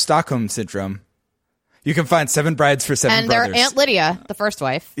beauty of Stockholm syndrome, you can find 7 brides for 7 brothers. And their Aunt Lydia, the first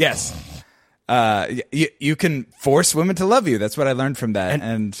wife. Yes. You can force women to love you. That's what I learned from that.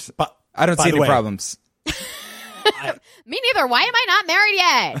 And I don't see any problems. Me neither. Why am I not married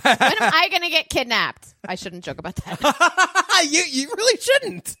yet? When am I going to get kidnapped? I shouldn't joke about that. you really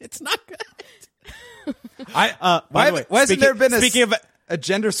shouldn't. It's not good. Why hasn't there been a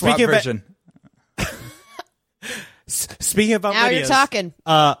gender swap version? Speaking about now Lydia's, you're talking.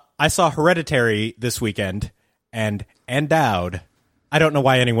 I saw Hereditary this weekend, and Ann Dowd. I don't know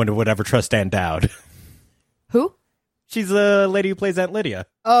why anyone would ever trust Ann Dowd. Who? She's the lady who plays Aunt Lydia.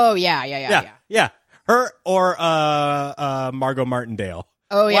 Oh, yeah. Her or Margot Martindale.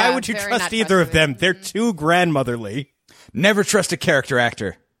 Oh, yeah. Why would you Very trust not either of trustworthy. them? They're too grandmotherly. Never trust a character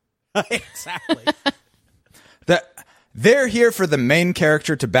actor. Exactly. They're here for the main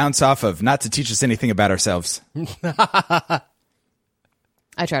character to bounce off of, not to teach us anything about ourselves. I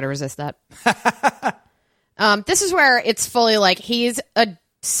try to resist that. This is where it's fully like he's a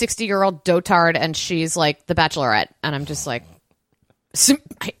 60-year-old dotard and she's like the Bachelorette, and I'm just like,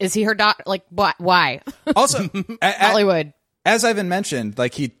 is he her daughter? Like, why? Also, Hollywood. As Ivan mentioned,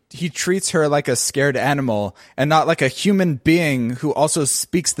 like he treats her like a scared animal and not like a human being who also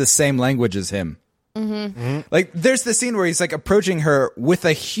speaks the same language as him. Mm-hmm. Like there's the scene where he's like approaching her with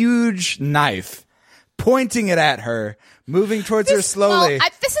a huge knife, pointing it at her, moving towards her slowly. Well,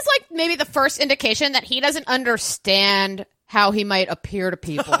 this is like maybe the first indication that he doesn't understand how he might appear to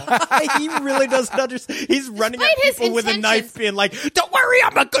people. He really doesn't understand. He's running Despite at his people with a intentions. knife, being like, "Don't worry,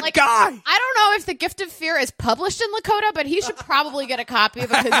 I'm a good guy." I don't know if The Gift of Fear is published in Lakota, but he should probably get a copy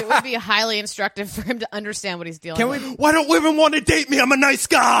because it would be highly instructive for him to understand what he's dealing with. Why don't women want to date me? I'm a nice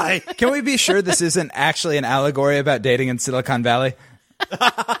guy. Can we be sure this isn't actually an allegory about dating in Silicon Valley?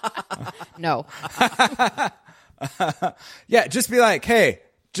 No. Yeah, just be like, hey,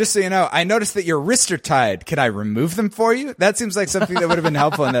 Just so you know, I noticed that your wrists are tied. Can I remove them for you? That seems like something that would have been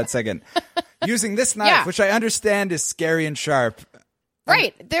helpful in that second. Using this knife, Yeah. which I understand is scary and sharp.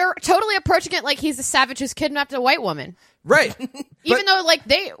 Right. They're totally approaching it like he's a savage who's kidnapped a white woman. Right. Even though, like,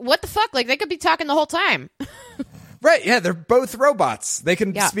 what the fuck? Like, they could be talking the whole time. Right, yeah, they're both robots. They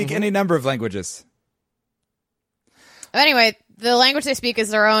can Yeah. speak any number of languages. Anyway, the language they speak is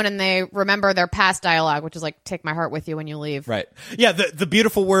their own, and they remember their past dialogue, which is like, take my heart with you when you leave. Right. Yeah, the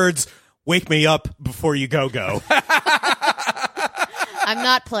beautiful words, wake me up before you go. I'm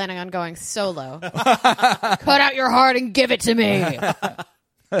not planning on going solo. Cut out your heart and give it to me.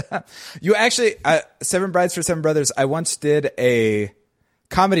 You actually, Seven Brides for Seven Brothers, I once did a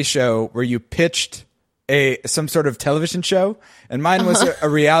comedy show where you pitched some sort of television show, and mine was a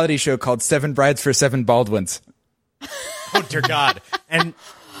reality show called Seven Brides for Seven Baldwins. Oh, dear God. And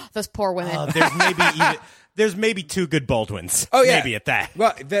Those poor women. there's maybe two good Baldwins. Oh, yeah. Maybe at that.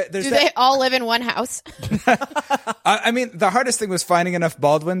 Well, there's Do that. they all live in one house? I mean, the hardest thing was finding enough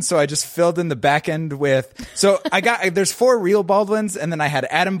Baldwins, so I just filled in the back end with. So there's 4 real Baldwins, and then I had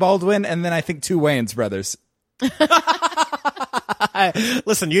Adam Baldwin, and then I think 2 Wayans brothers.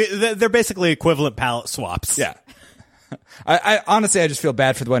 Listen, they're basically equivalent palette swaps. Yeah. I honestly, I just feel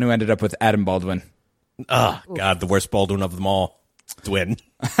bad for the one who ended up with Adam Baldwin. Oh, God, the worst Baldwin of them all. Twin.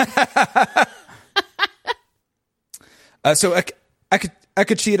 So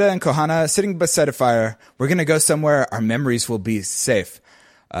Akachita and Kohana sitting beside a fire. We're going to go somewhere our memories will be safe.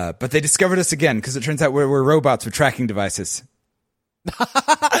 But they discovered us again because it turns out we're robots with tracking devices.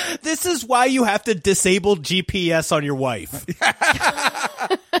 This is why you have to disable GPS on your wife.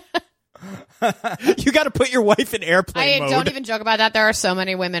 You got to put your wife in airplane I mode. don't even joke about that. There are so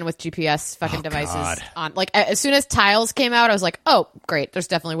many women with GPS fucking devices God. on. Like, as soon as Tiles came out, I was like, oh, great. There's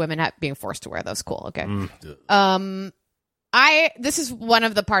definitely women being forced to wear those. Cool. Okay. This is one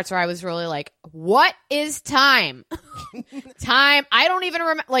of the parts where I was really like, what is time? Time. I don't even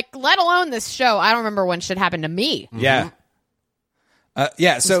remember, like, let alone this show. I don't remember when shit happened to me. Yeah.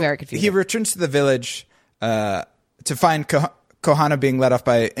 Yeah, so very confusing. he returns to the village to find Kohana being let off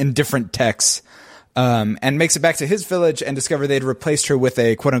by indifferent techs, and makes it back to his village and discover they'd replaced her with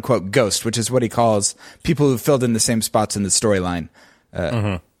a quote-unquote ghost, which is what he calls people who filled in the same spots in the storyline.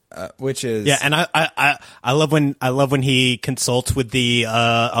 Which is And I love when he consults with the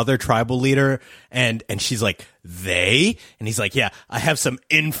other tribal leader and she's like, they? And he's like, yeah, I have some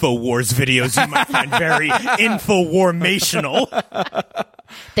InfoWars videos you might find very InfoWarmational.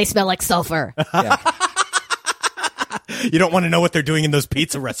 They smell like sulfur. You don't want to know what they're doing in those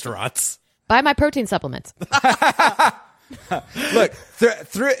pizza restaurants. Buy my protein supplements. Look,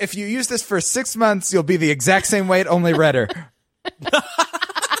 if you use this for 6 months, you'll be the exact same weight, only redder.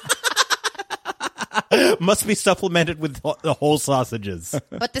 Must be supplemented with the whole sausages.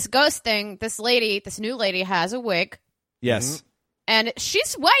 But this ghost thing, this new lady has a wig, Yes. and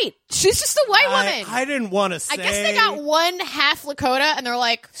she's white. She's just a white woman. I didn't want to say. I guess they got one half Lakota, and they're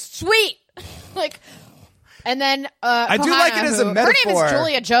like, sweet. Like, and then I do Kohana, like it as a Her name metaphor. is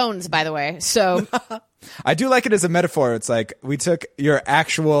Julia Jones, by the way. So I do like it as a metaphor. It's like we took your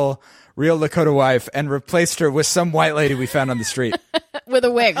actual real Lakota wife and replaced her with some white lady we found on the street. with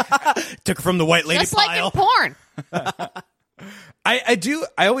a wig, Took her from the white lady just like pile. in porn.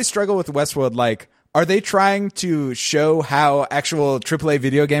 I always struggle with Westworld. Like, are they trying to show how actual AAA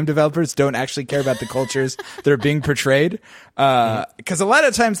video game developers don't actually care about the cultures that are being portrayed? Because a lot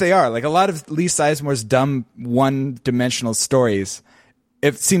of times they are. Like, a lot of Lee Sizemore's dumb one-dimensional stories,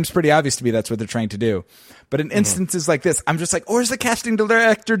 it seems pretty obvious to me that's what they're trying to do. But in instances like this, I'm just like, or is the casting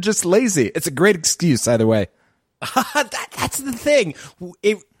director just lazy? It's a great excuse either way. That's the thing.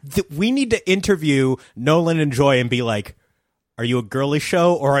 We need to interview Nolan and Joy and be like, are you a girly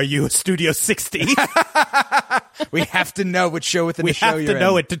show or are you a Studio 60? We have to know which show within We the show have you're to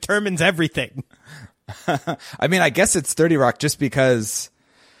know. in. It determins everything. I mean, I guess it's 30 Rock just because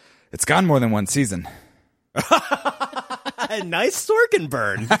it's gone more than one season. A nice Sorkin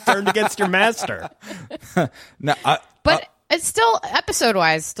burn turned against your master. No, But it's still,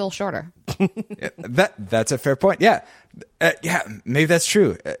 episode-wise, still shorter. that's a fair point. Yeah. Yeah, maybe that's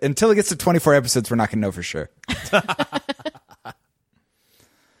true. Until it gets to 24 episodes, we're not going to know for sure.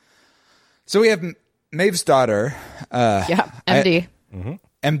 So we have Maeve's daughter. MD.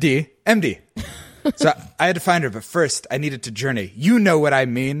 MD. So I had to find her, but first I needed to journey. You know what I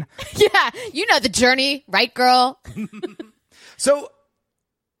mean. Yeah, you know the journey, right, girl? So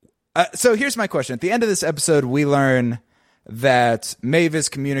here's my question. At the end of this episode, we learn that Maeve is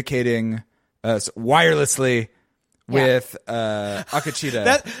communicating wirelessly with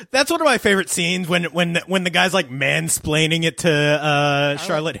Akachita. That's one of my favorite scenes when the guy's like mansplaining it to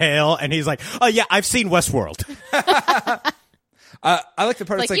Charlotte Hale, and he's like, "Oh yeah, I've seen Westworld." I like the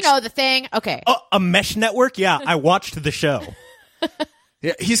part Like, it's you know, the thing. Okay. Oh, a mesh network? Yeah, I watched the show.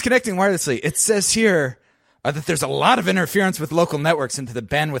 Yeah, he's connecting wirelessly. It says here that there's a lot of interference with local networks and the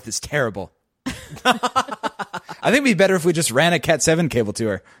bandwidth is terrible. I think it'd be better if we just ran a Cat 7 cable to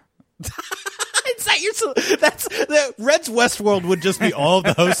her. Is that your? That's Red's Westworld would just be all of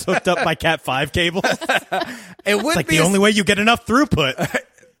the hosts hooked up by Cat 5 cables. It would It's like be the only way you get enough throughput.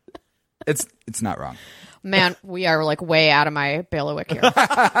 It's not wrong. Man, we are like way out of my bailiwick here.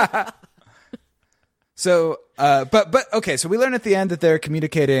 So, but okay. So we learn at the end that they're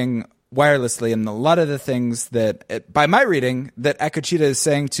communicating wirelessly, and a lot of the things that, by my reading, that Akachita is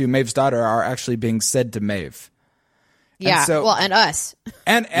saying to Maeve's daughter are actually being said to Maeve. Yeah. so- Well, and us.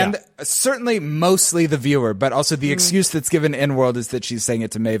 And certainly mostly the viewer, but also the excuse that's given in world is that she's saying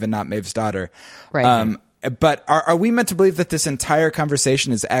it to Maeve and not Maeve's daughter. Right. But are we meant to believe that this entire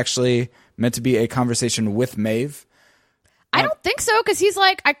conversation is actually meant to be a conversation with Maeve? I don't think so, because he's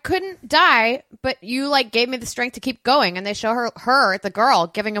like, I couldn't die, but you like gave me the strength to keep going. And they show her, the girl,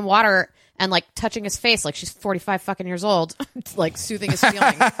 giving him water and like touching his face like she's 45 fucking years old, like soothing his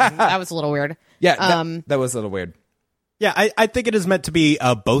feelings. And that was a little weird. Yeah, that was a little weird. Yeah, I think it is meant to be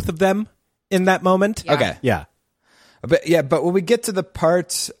both of them in that moment. Yeah. Okay. Yeah. But when we get to the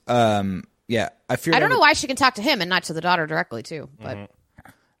part, I fear I don't know why she can talk to him and not to the daughter directly too, but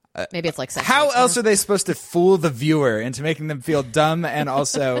maybe it's like sex. How else are they supposed to fool the viewer into making them feel dumb and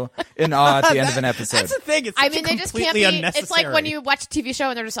also in awe at the end of an episode? That's the thing. It's I such mean, a they just can't completely be. It's like when unnecessary. you watch a TV show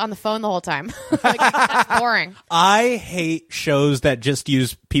and they're just on the phone the whole time. Like, that's boring. I hate shows that just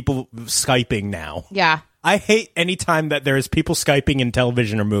use people Skyping now. Yeah, I hate any time that there is people Skyping in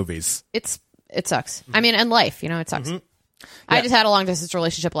television or movies. it sucks. I mean, and life, it sucks. I just had a long distance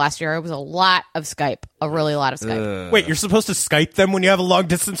relationship last year. It was a lot of Skype, a really lot of Skype. Wait, you're supposed to Skype them when you have a long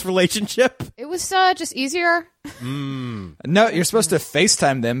distance relationship? It was just easier. No, you're supposed to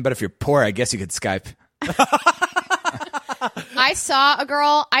FaceTime them, but if you're poor, I guess you could Skype. I saw a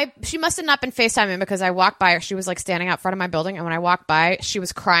girl. She must have not been FaceTiming because I walked by her. She was like standing out front of my building, and when I walked by, she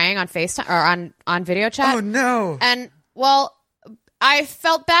was crying on FaceTime or on video chat. Oh, no. And well, I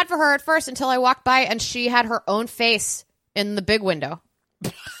felt bad for her at first until I walked by and she had her own face in the big window.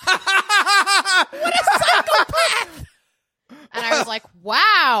 What a psychopath! And I was like,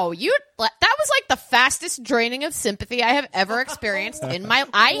 "Wow, that was like the fastest draining of sympathy I have ever experienced in my.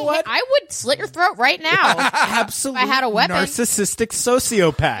 I would slit your throat right now. Absolute If I had a weapon. narcissistic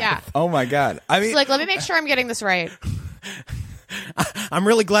sociopath. Yeah. Oh, my God. I mean, She's like, let me make sure I'm getting this right. I'm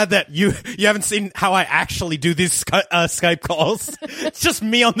really glad that you haven't seen how I actually do these Skype calls. It's just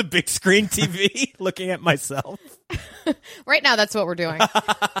me on the big screen TV looking at myself. Right now, that's what we're doing.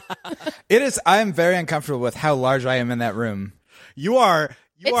 it is. I am very uncomfortable with how large I am in that room. You are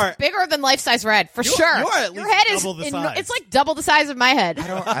It's bigger than life size Red for sure. you are at Your least head double the size. It's like double the size of my head. I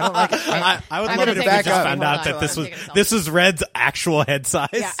don't like it. I would I'm love gonna it if take we it just back found up. out that Hold on. this was Red's actual head size.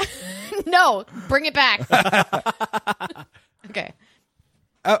 Yeah. No, bring it back. Okay.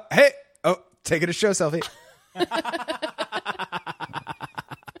 Oh, hey. Oh, taking a show selfie.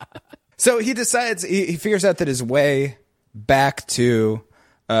 So he decides, he figures out that his way back to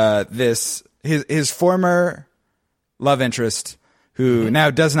his former love interest, who now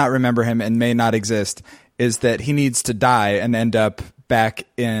does not remember him and may not exist, is that he needs to die and end up back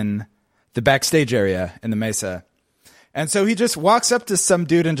in the backstage area in the Mesa. And so he just walks up to some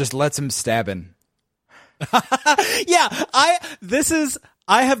dude and just lets him stab him. Yeah,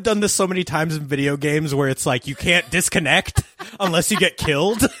 I have done this so many times in video games where it's like you can't disconnect unless you get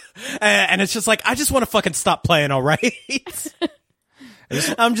killed. And it's just like, I just want to fucking stop playing, all right?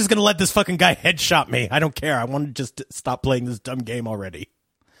 I'm just going to let this fucking guy headshot me. I don't care. I want to just stop playing this dumb game already.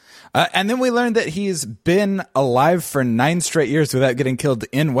 And then we learned that he's been alive for 9 straight years without getting killed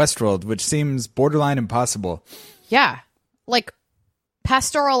in Westworld, which seems borderline impossible. Yeah. Like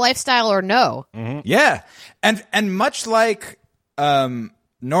pastoral lifestyle or no. Yeah. And much like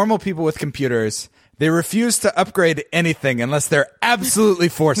normal people with computers, they refuse to upgrade anything unless they're absolutely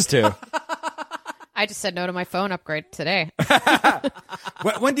forced to. I just said no to my phone upgrade today.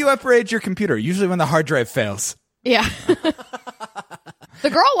 When do you upgrade your computer? Usually when the hard drive fails. Yeah. The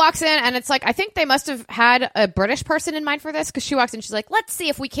girl walks in and it's like, I think they must have had a British person in mind for this because she walks in, she's like, let's see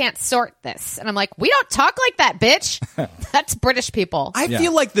if we can't sort this. And I'm like, we don't talk like that, bitch. That's British people. I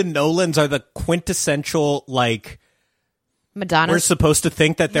feel like the Nolans are the quintessential, like, Madonna. we're supposed to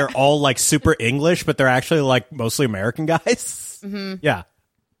think that they're all like super English, but they're actually like mostly American guys. Mm-hmm. Yeah.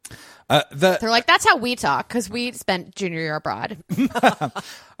 They're like, that's how we talk because we spent junior year abroad.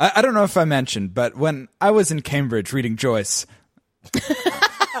 I don't know if I mentioned, but when I was in Cambridge reading Joyce.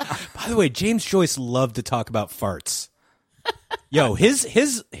 By the way, James Joyce loved to talk about farts. Yo,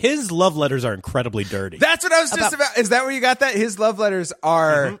 his love letters are incredibly dirty. That's what I was just about. Is that where you got that? His love letters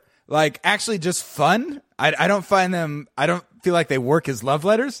are like actually just fun. I don't find them. I don't feel like they work as love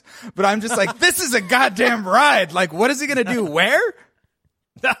letters, but I'm just like, this is a goddamn ride. Like, what is he gonna do? Where?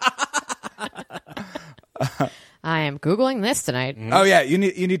 I am Googling this tonight. Oh yeah, you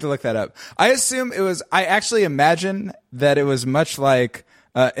need to look that up. I assume it was. I actually imagine that it was much like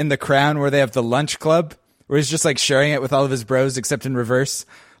in The Crown, where they have the lunch club, where he's just like sharing it with all of his bros, except in reverse.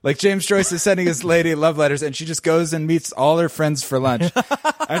 Like James Joyce is sending his lady love letters, and she just goes and meets all her friends for lunch,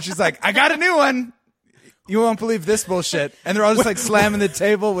 and she's like, "I got a new one. You won't believe this bullshit." And they're all just like slamming the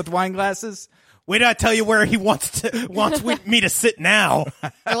table with wine glasses. Wait till I tell you where he wants me to sit now.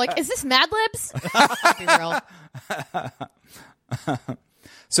 They're like, is this Mad Libs? Be real.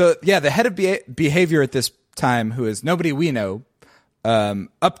 So yeah, the head of behavior at this time, who is nobody we know,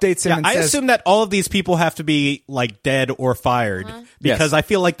 updates him and I says, assume that all of these people have to be like dead or fired because Yes. I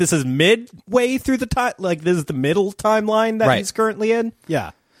feel like this is midway through the time. Like this is the middle timeline that Right. he's currently in.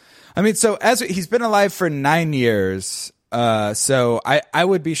 Yeah. I mean, so as he's been alive for 9 years, so I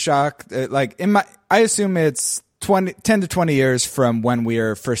would be shocked. I assume it's 10 to 20 years from when we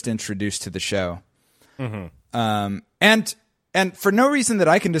are first introduced to the show. And for no reason that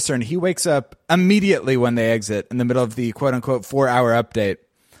I can discern, he wakes up immediately when they exit in the middle of the quote unquote 4-hour update.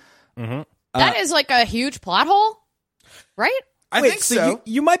 That is like a huge plot hole, right? I think so.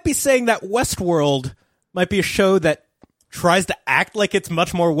 You might be saying that Westworld might be a show that tries to act like it's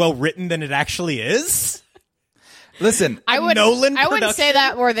much more well written than it actually is. Listen, I wouldn't Nolan say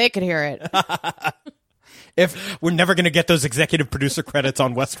that where they could hear it. if We're never going to get those executive producer credits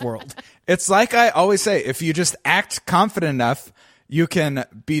on Westworld. it's like I always say, if you just act confident enough, you can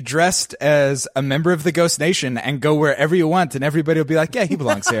be dressed as a member of the Ghost Nation and go wherever you want, and everybody will be like, yeah, he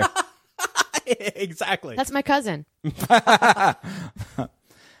belongs here. Exactly. That's my cousin.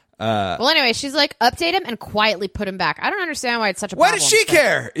 Well, anyway, she's like, update him and quietly put him back. I don't understand why it's such a Why problem. does she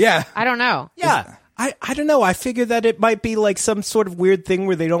care? Yeah. I don't know. Yeah. I don't know. I figure that it might be like some sort of weird thing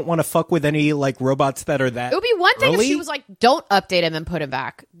where they don't want to fuck with any like robots that are that. It would be one thing if early. she was like, don't update him and put him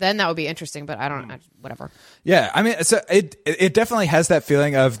back. Then that would be interesting, but I don't whatever. Yeah. I mean, so it definitely has that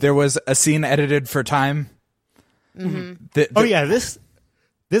feeling of there was a scene edited for time. Oh yeah, this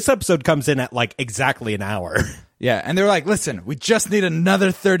episode comes in at like exactly an hour. Yeah. And they were like, listen, we just need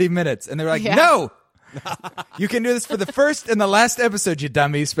another 30 minutes. And they were like, Yeah. no, you can do this for the first and the last episode, you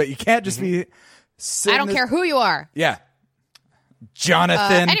dummies, but you can't just be I don't care who you are. Yeah.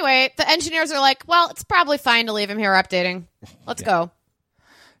 Jonathan. Anyway, the engineers are like, well, it's probably fine to leave him here updating. Let's go.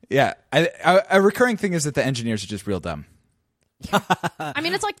 Yeah. A recurring thing is that the engineers are just real dumb. I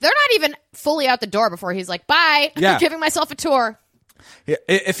mean, it's like they're not even fully out the door before he's like, bye. Yeah. I'm giving myself a tour. Yeah,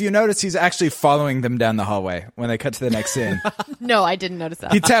 if you notice, he's actually following them down the hallway when they cut to the next scene. No, I didn't notice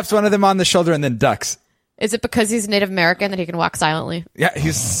that. He taps one of them on the shoulder and then ducks. Is it because he's Native American that he can walk silently? Yeah,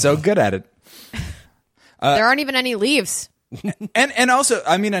 he's so good at it. There aren't even any leaves. And also,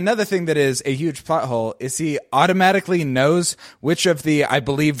 I mean, another thing that is a huge plot hole is he automatically knows which of the, I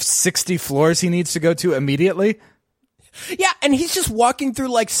believe, 60 floors he needs to go to immediately. Yeah, and he's just walking through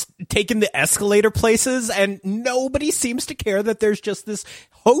like taking the escalator places, and nobody seems to care that there's just this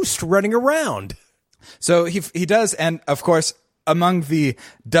host running around. So he does, and of course, among the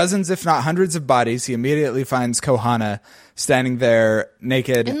dozens, if not hundreds of bodies, he immediately finds Kohana standing there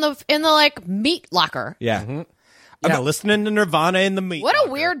naked. In the like meat locker. Yeah. Yeah, listening to Nirvana in the meat. What a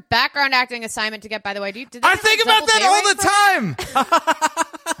locker. weird background acting assignment to get, by the way. Did they I have, think like, about double that day all rate the for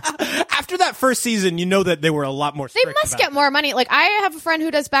time. After that first season, you know that they were a lot more They strict must about get more money. Like, I have a friend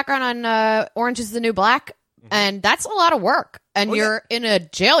who does background on Orange is the New Black, and that's a lot of work. And you're in a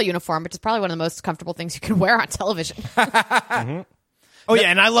jail uniform, which is probably one of the most comfortable things you can wear on television. Oh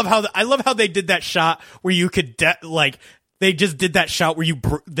yeah, and I love how they did that shot where you could they just did that shot where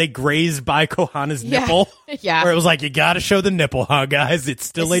they grazed by Kohana's Yeah. nipple. Yeah. Where it was like, you got to show the nipple, huh, guys? It's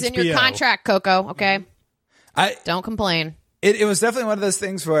still This is HBO. in your contract, Coco, okay? I Don't complain. It was definitely one of those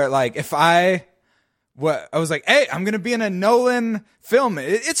things where, like, if I was like, hey, I'm going to be in a Nolan film.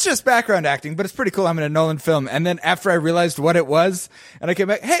 It's just background acting, but it's pretty cool. I'm in a Nolan film. And then after I realized what it was, and I came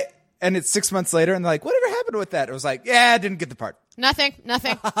back, hey, and it's 6 months later, and they're like, whatever happened with that? It was like, yeah, I didn't get the part. Nothing.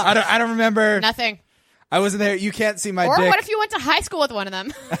 I don't remember. Nothing. I wasn't there. You can't see my Or dick. what if you went to high school with one of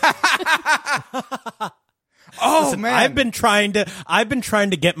them? Oh, man. I've been trying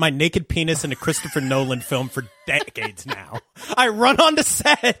to get my naked penis in a Christopher Nolan film for decades now. I run onto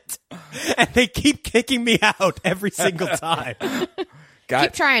set and they keep kicking me out every single time. God.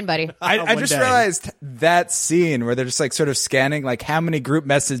 Keep trying, buddy. I One just day. realized that scene where they're just like sort of scanning like how many group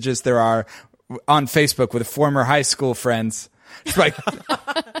messages there are on Facebook with former high school friends. It's like,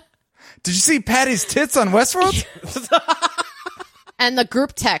 did you see Patty's tits on Westworld? And the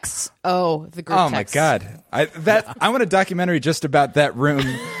group texts. Oh, the group Oh texts. my God. I want a documentary just about that room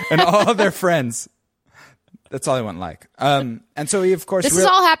and all their friends. That's all I want like. And so he, of course, This is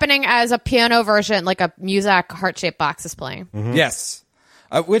all happening as a piano version, like a Muzak heart-shaped box is playing. Yes.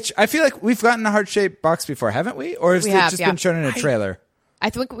 Which I feel like we've gotten a heart-shaped box before, haven't we? Or has We it have, just yeah. been shown in a trailer? I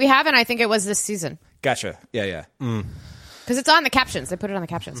think we have, and I think it was this season. Gotcha. Yeah. Because it's on the captions. They put it on the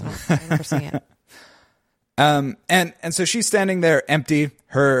captions. I remember seeing it. And so she's standing there empty.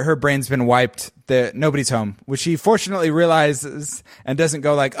 Her brain's been wiped. Nobody's home, which she fortunately realizes and doesn't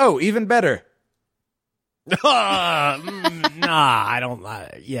go like, oh, even better. Nah, I don't.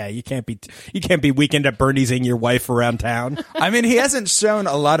 Yeah, you can't be Weekend at Bernie's-ing your wife around town. I mean, he hasn't shown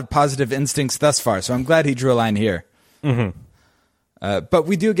a lot of positive instincts thus far, so I'm glad he drew a line here. But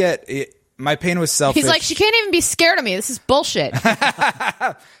we do get my pain was selfish. He's like, she can't even be scared of me. This is bullshit.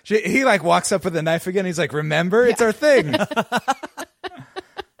 He like walks up with a knife again. He's like, remember, it's our thing.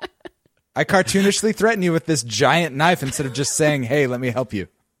 I cartoonishly threaten you with this giant knife instead of just saying, hey, let me help you.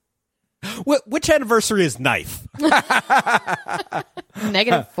 Which anniversary is knife?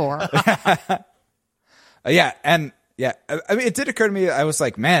 -4. Yeah. I mean, it did occur to me. I was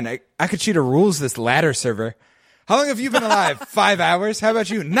like, man, I could cheat a rules this ladder server. How long have you been alive? 5 hours? How about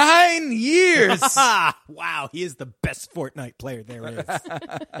you? 9 years. Wow, he is the best Fortnite player there is.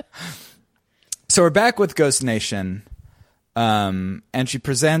 So we're back with Ghost Nation. And she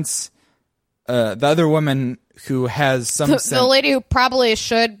presents the other woman who has some The lady who probably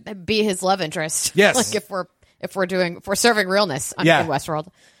should be his love interest. Yes. Like if we're serving realness in Westworld.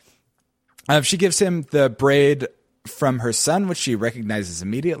 She gives him the braid from her son, which she recognizes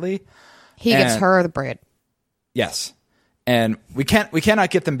immediately. He gives her the braid. Yes. And we cannot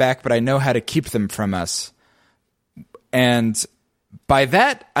get them back, but I know how to keep them from us. And by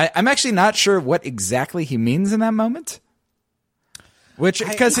that, I'm actually not sure what exactly he means in that moment.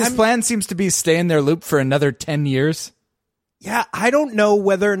 Because his plan seems to be stay in their loop for another 10 years. Yeah, I don't know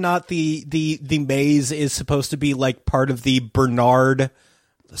whether or not the maze is supposed to be like part of the Bernard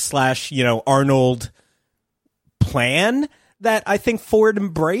 / Arnold plan that I think Ford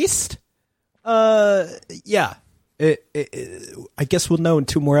embraced. Yeah. I guess we'll know in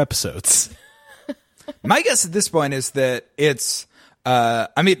 2 more episodes. My guess at this point is that it's,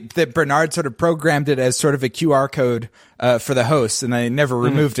 that Bernard sort of programmed it as sort of a QR code for the hosts, and they never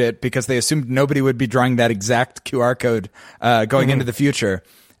removed it because they assumed nobody would be drawing that exact QR code going into the future.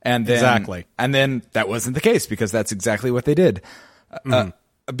 And then, Exactly. And then that wasn't the case because that's exactly what they did.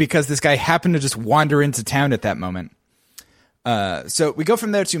 Because this guy happened to just wander into town at that moment. So we go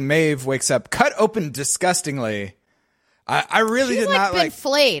from there to Maeve wakes up, cut open disgustingly. I really She's did not been like.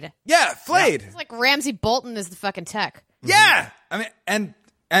 flayed. Yeah, flayed. It's like Ramsey Bolton is the fucking tech. Yeah, I mean,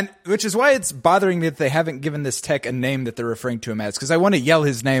 and which is why it's bothering me that they haven't given this tech a name that they're referring to him as, because I want to yell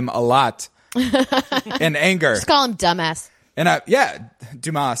his name a lot in anger. Just call him dumbass. And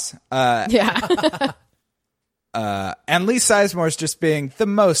Dumas. Yeah. And Lee Sizemore's just being the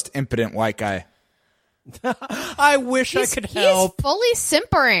most impotent white guy. I wish I could help. He's fully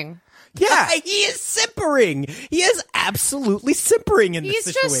simpering. Yeah, He is simpering. He is absolutely simpering in this He's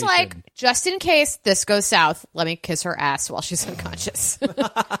situation. just like, just in case this goes south, let me kiss her ass while she's unconscious.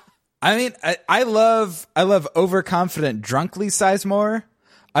 I mean, I love overconfident drunk Lee Sizemore.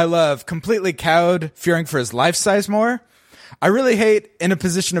 I love completely cowed, fearing for his life Sizemore. I really hate in a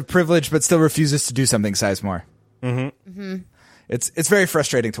position of privilege but still refuses to do something Sizemore. Mm-hmm. It's very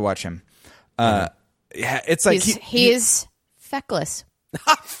frustrating to watch him. Yeah, it's like he's feckless.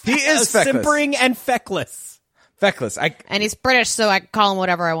 he is feckless. simpering and feckless. Feckless. And he's British, so I can call him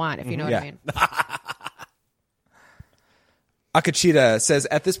whatever I want, if you know what I mean. Akachita says,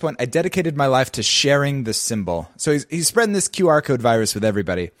 at this point, I dedicated my life to sharing the symbol. So he's spreading this QR code virus with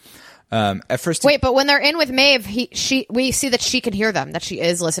everybody. At first, Wait, but when they're in with Maeve, we see that she can hear them, that she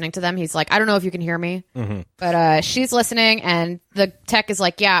is listening to them. He's like, I don't know if you can hear me, but she's listening, and the tech is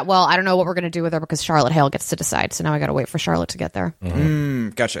like, yeah, well, I don't know what we're going to do with her because Charlotte Hale gets to decide, so now I got to wait for Charlotte to get there.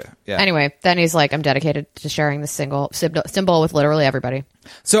 Gotcha. Yeah. Anyway, then he's like, I'm dedicated to sharing this symbol with literally everybody.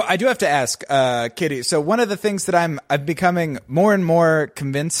 So I do have to ask, Kitty. So one of the things that I'm becoming more and more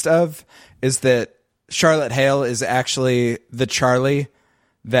convinced of is that Charlotte Hale is actually the Charlie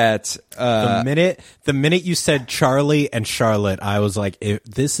that The minute you said Charlie and Charlotte, I was like,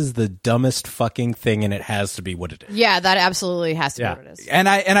 this is the dumbest fucking thing, and it has to be what it is. Yeah, that absolutely has to Yeah. be what it is. and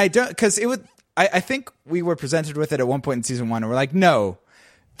I don't, because it would. I think we were presented with it at one point in season 1, and we're like, no,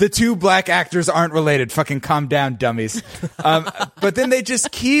 the two black actors aren't related. Fucking calm down, dummies. But then they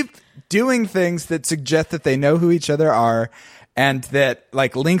just keep doing things that suggest that they know who each other are, and that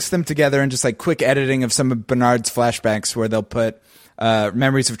like links them together, and just like quick editing of some of Bernard's flashbacks where they'll put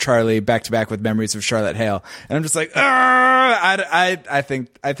memories of Charlie back to back with memories of Charlotte Hale, and I'm just like, I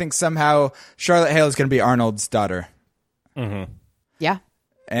think somehow Charlotte Hale is going to be Arnold's daughter, Yeah.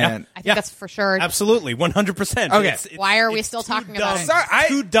 and I think that's for sure. Absolutely, 100%. Okay. It's Why are we it's still too talking dumb. about it? Sorry,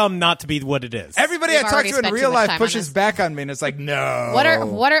 Too dumb not to be what it is. everybody We've I talk already to in spent real too much life time on pushes this. back on me, and it's like, no.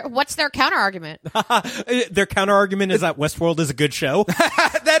 What's their counter argument? Their counter argument is that Westworld is a good show.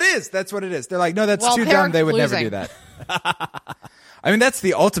 That's what it is. They're like, no, that's Well, too they're dumb. They would never losing. do that. I mean, that's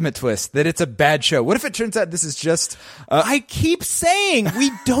the ultimate twist, that it's a bad show. What if it turns out this is just I keep saying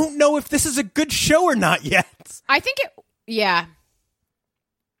we don't know if this is a good show or not yet. I think yeah.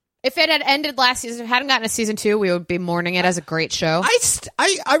 If it had ended last season, if it hadn't gotten a season 2, we would be mourning it as a great show.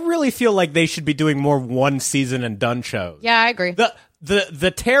 I really feel like they should be doing more one season and done shows. Yeah, I agree.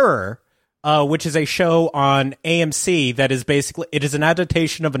 The Terror, which is a show on AMC that is basically, it is an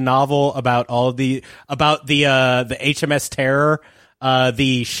adaptation of a novel about the HMS Terror,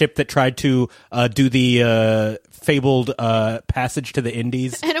 the ship that tried to do the fabled passage to the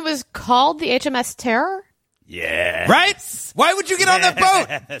Indies. And it was called the HMS Terror? Yeah. right. Why would you get on that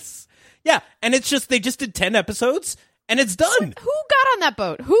boat? Yes. Yeah, and it's just they just did 10 episodes and it's done. Who got on that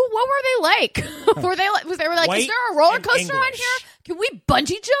boat? What were they like? Were they like? White Is there a roller and coaster on English. here? Can we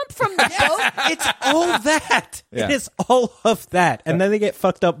bungee jump from the boat? It's all that. Yeah. It is all of that, and then they get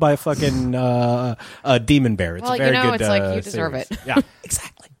fucked up by a fucking demon bear. It's Well, a very you know, good. it's like you deserve series. it. Yeah,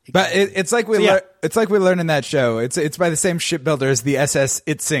 exactly. But it's like we So, yeah. it's like we learn in that show. It's by the same shipbuilder as the SS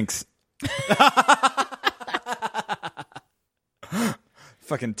It Sinks.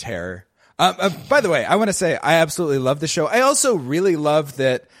 Fucking terror. By the way, I want to say I absolutely love the show. I also really love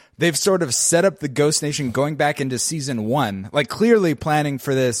that they've sort of set up the Ghost Nation going back into season 1, like clearly planning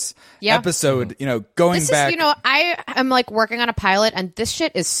for this Yeah. episode. You know, going This back. is, I am like working on a pilot, and this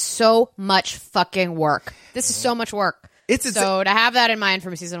shit is so much fucking work. This is so much work. So to have that in mind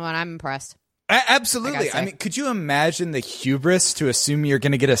from season 1, I'm impressed. Absolutely. I gotta say. I mean, could you imagine the hubris to assume you're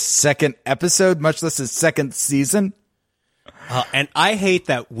going to get a second episode, much less a second season? And I hate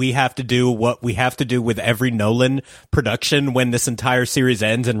that we have to do what we have to do with every Nolan production when this entire series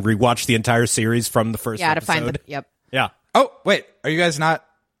ends and rewatch the entire series from the first Yeah, episode. to find the yep. Yeah. Oh, wait. Are you guys not?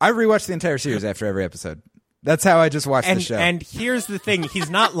 I rewatched the entire series after every episode. That's how I just watched the show. And here's the thing: he's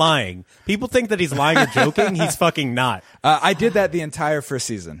not lying. People think that he's lying or joking. He's fucking not. I did that the entire first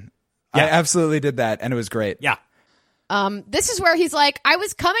season. Yeah. I absolutely did that, and it was great. Yeah. This is where he's like, I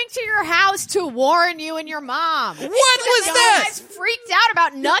was coming to your house to warn you and your mom. What was that? You guys freaked out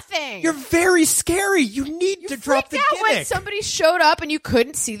about nothing. You're very scary. You need to drop freaked the out when gimmick. somebody showed up and you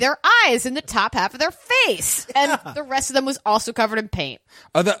couldn't see their eyes in the top half of their face. And the rest of them was also covered in paint.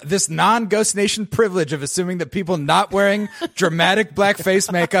 This non-Ghost Nation privilege of assuming that people not wearing dramatic black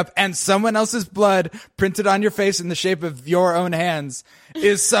face makeup and someone else's blood printed on your face in the shape of your own hands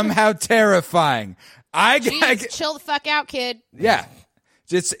is somehow terrifying. Jeez, chill the fuck out, kid. Yeah.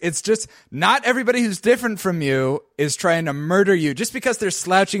 It's just not everybody who's different from you is trying to murder you just because they're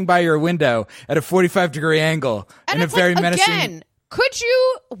slouching by your window at a 45-degree angle And in a it's very like, menacing. again, could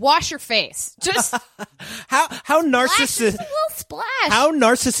you wash your face? Just How splash, narcissistic? just a little splash. How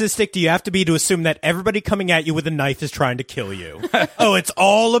narcissistic do you have to be to assume that everybody coming at you with a knife is trying to kill you? Oh, it's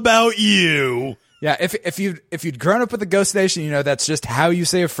all about you. Yeah, if you'd grown up with the Ghost Nation, you know that's just how you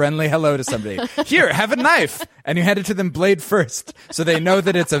say a friendly hello to somebody. Here, have a knife, and you hand it to them blade first, so they know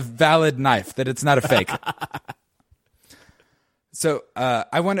that it's a valid knife, that it's not a fake. So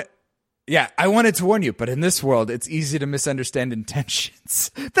I wanted to warn you, but in this world, it's easy to misunderstand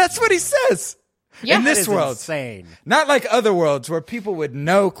intentions. That's what he says. Yeah. in That this is world, insane. not like other worlds where people would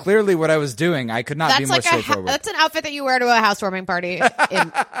know clearly what I was doing. I could not be That's more like straightforward. that's an outfit that you wear to a housewarming party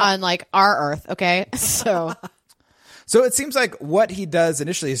on like our Earth. Okay, so So it seems like what he does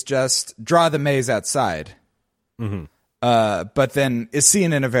initially is just draw the maze outside, but then is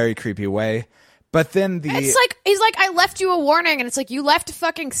seen in a very creepy way. But then it's like he's like, I left you a warning, and it's like you left a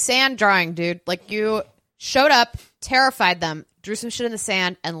fucking sand drawing, dude. Like you showed up, terrified them, drew some shit in the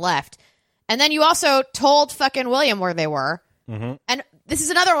sand, and left. And then you also told fucking William where they were. And this is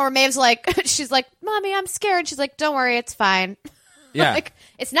another one where Maeve's like, she's like, Mommy, I'm scared. She's like, don't worry, it's fine. Yeah. Like,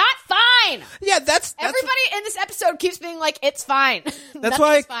 it's not fine. Yeah, that's Everybody in this episode keeps being like, it's fine. That's why.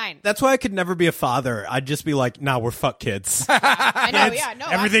 Nothing's fine. That's why I could never be a father. I'd just be like, "Nah, we're fuck kids. I know, yeah, no,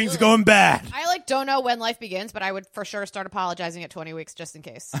 Everything's absolutely. going bad." I like don't know when life begins, but I would for sure start apologizing at 20 weeks just in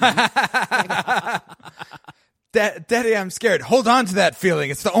case. Daddy, I'm scared. Hold on to that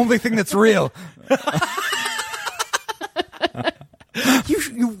feeling. It's the only thing that's real.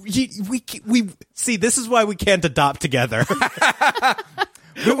 We see. This is why we can't adopt together.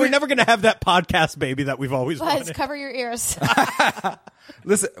 We're never going to have that podcast baby that we've always Buzz, wanted. cover your ears.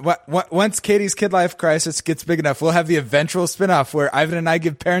 Listen, once Katie's Kid Life Crisis gets big enough, we'll have the eventual spinoff where Ivan and I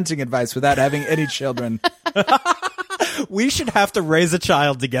give parenting advice without having any children. We should have to raise a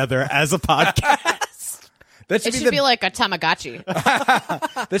child together as a podcast. That It should be like a Tamagotchi.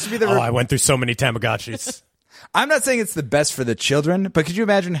 that should be the. Oh, I went through so many Tamagotchis. I'm not saying it's the best for the children, but could you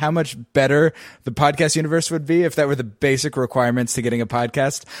imagine how much better the podcast universe would be if that were the basic requirements to getting a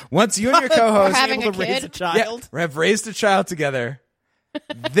podcast? Once you and your co-host Having able a to raise kid? a child. Yeah, have raised a child together,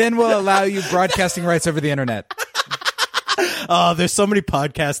 then we'll allow you broadcasting rights over the internet. Oh, there's so many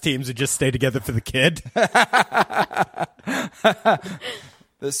podcast teams who just stay together for the kid.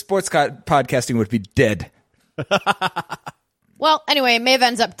 The sports podcasting would be dead. Well, anyway, Maeve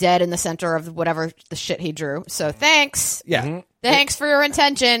ends up dead in the center of whatever the shit he drew. So thanks. Yeah. Thanks for your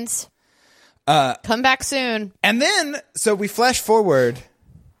intentions. Come back soon. And then, so we flash forward.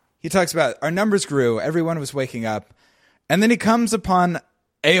 He talks about our numbers grew. Everyone was waking up. And then he comes upon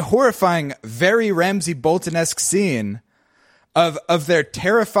a horrifying, very Ramsay Bolton-esque scene of their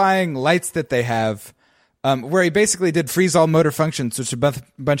terrifying lights that they have, where he basically did freeze all motor functions, which a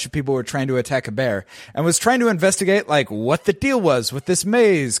bunch of people were trying to attack a bear, and was trying to investigate like what the deal was with this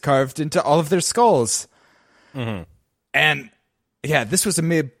maze carved into all of their skulls. Mm-hmm. And yeah, this was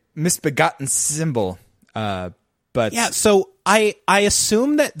a misbegotten symbol. But Yeah, so I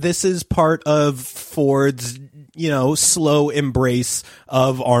assume that this is part of Ford's, slow embrace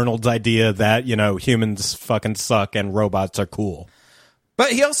of Arnold's idea that, humans fucking suck and robots are cool.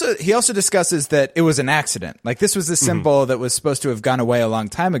 But he also discusses that it was an accident. Like this was a symbol that was supposed to have gone away a long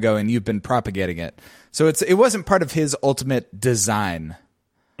time ago, and you've been propagating it. So it wasn't part of his ultimate design.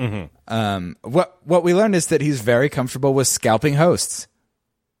 What we learned is that he's very comfortable with scalping hosts.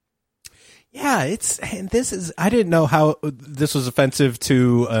 Yeah, I didn't know how this was offensive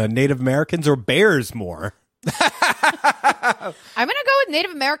to Native Americans or bears more. I'm going to go with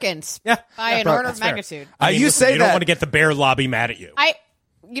Native Americans by an order of magnitude. You say you that don't want to get the bear lobby mad at you.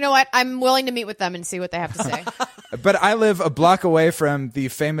 You know what? I'm willing to meet with them and see what they have to say. But I live a block away from the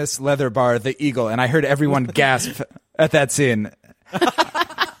famous leather bar, the Eagle, and I heard everyone gasp at that scene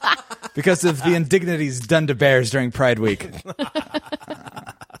because of the indignities done to bears during Pride Week.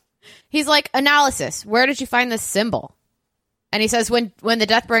 He's like, analysis. Where did you find this symbol? And he says, when the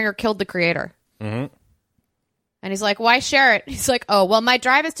Deathbringer killed the creator. Mm-hmm. And he's like, why share it? He's like, oh, well, my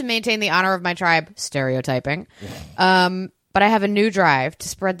drive is to maintain the honor of my tribe. Stereotyping. But I have a new drive to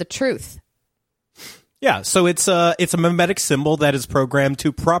spread the truth. Yeah, so it's a mimetic symbol that is programmed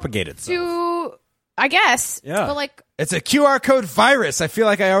to propagate itself. I guess. Yeah. But like, It's a QR code virus. I feel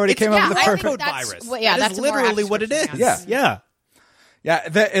like I already came up with the I perfect. think Code virus. that That is a more literally apt what it is. description, Yeah. Yeah,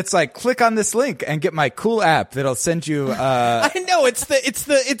 it's like click on this link and get my cool app that'll send you. I know it's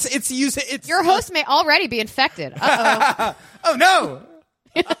using it's Your host may already be infected. Uh-oh. Oh no!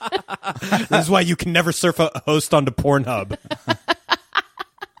 This is why you can never surf a host onto Pornhub.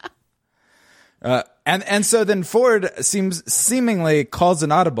 And so then Ford seemingly calls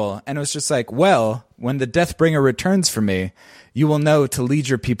an audible, and it was just like, well, when the Deathbringer returns for me, you will know to lead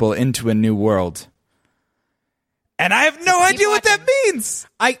your people into a new world. And I have no idea what that means.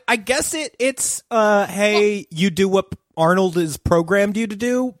 I guess it's hey, you do what Arnold has programmed you to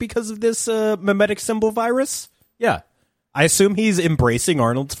do because of this mimetic symbol virus. Yeah. I assume he's embracing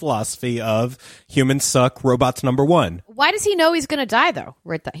Arnold's philosophy of humans suck, robots number one. Why does he know he's going to die, though?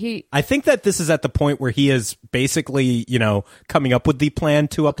 I think that this is at the point where he is basically, coming up with the plan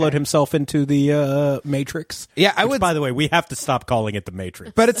to upload himself into the Matrix. Yeah, I Which, would. by the way, we have to stop calling it the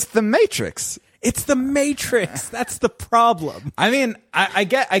Matrix. But it's the Matrix. It's the Matrix. That's the problem. I mean, I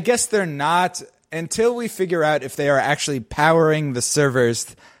guess they're not until we figure out if they are actually powering the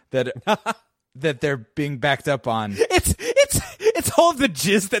servers that they're being backed up on. It's all the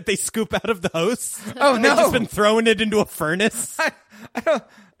jizz that they scoop out of the hosts. Oh, They've no. just been throwing it into a furnace.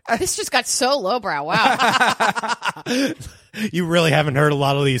 This just got so lowbrow. Wow. You really haven't heard a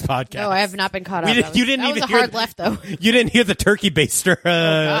lot of these podcasts. No, I have not been caught up. You didn't that even was a hear hard left, though. You didn't hear the turkey baster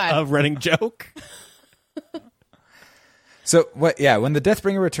God. running joke. So when the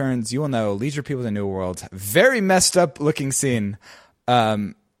Deathbringer returns, you will know, lead your people to a new world. Very messed up looking scene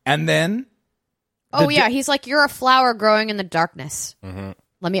And then Oh, yeah. He's like, you're a flower growing in the darkness.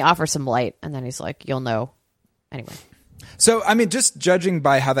 Let me offer some light. And then he's like, you'll know. Anyway. So, I mean, just judging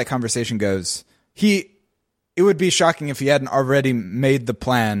by how that conversation goes, it would be shocking if he hadn't already made the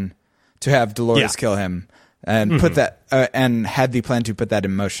plan to have Dolores kill him and put that and had the plan to put that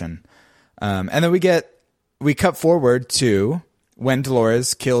in motion. And then we cut forward to when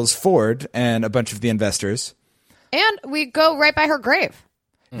Dolores kills Ford and a bunch of the investors. And we go right by her grave.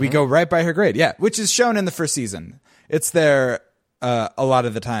 We go right by her grave, yeah, which is shown in the first season. It's there a lot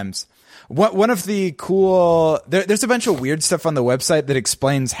of the times. One of the cool... There's a bunch of weird stuff on the website that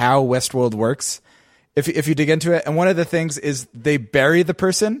explains how Westworld works, if you dig into it. And one of the things is they bury the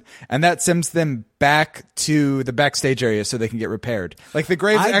person, and that sends them back to the backstage area so they can get repaired. Like, the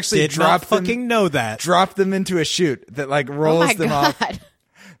graves actually drop them into a chute that, like, rolls them off.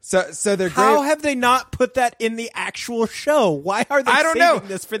 So they're How have they not put that in the actual show? Why are they saving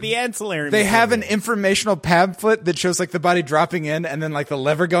this for the ancillary? They material? have an informational pamphlet that shows like the body dropping in and then like the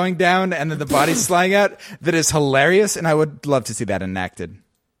lever going down and then the body sliding out that is hilarious, and I would love to see that enacted.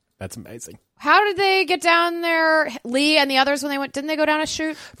 That's amazing. How did they get down there, Lee and the others, when they went? Didn't they go down a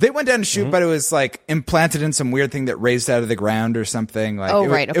chute? They went down a chute, but it was like implanted in some weird thing that raised out of the ground or something. Like,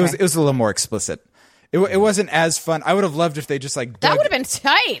 right. Okay. It was a little more explicit. It wasn't as fun. I would have loved if they just like dug, that would have been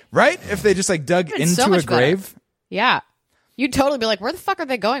tight, right? If they just like dug into so a grave. Better. Yeah, you'd totally be like, "Where the fuck are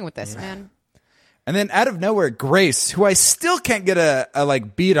they going with this, man?" And then out of nowhere, Grace, who I still can't get a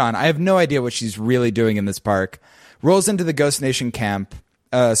like beat on. I have no idea what she's really doing in this park. Rolls into the Ghost Nation camp.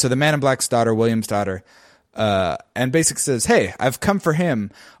 So the Man in Black's daughter, William's daughter, and basically says, "Hey, I've come for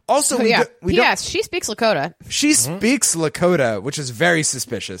him." Also, she speaks Lakota. She speaks Lakota, which is very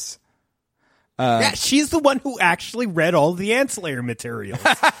suspicious. Yeah, she's the one who actually read all the ancillary materials.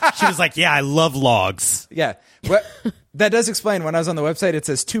 She was like, "Yeah, I love logs." Yeah, that does explain. When I was on the website, it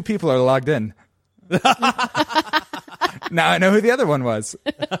says 2 people are logged in. Now I know who the other one was.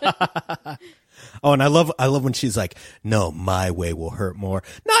 Oh, and I love when she's like, "No, my way will hurt more."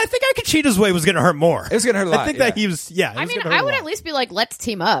 No, I think Akachita's way was going to hurt more. It was going to hurt a lot. I think that he was. Yeah, I mean, I would at least be like, "Let's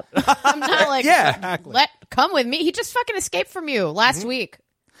team up." I'm not like, exactly. Come with me. He just fucking escaped from you last week.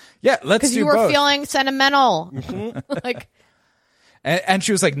 Yeah, let's do because you were both. feeling sentimental. Like, and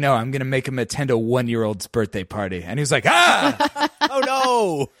she was like, "No, I'm going to make him attend a 1-year-old's birthday party," and he was like, "Ah, oh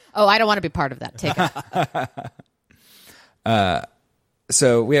no, oh, I don't want to be part of that. Take it."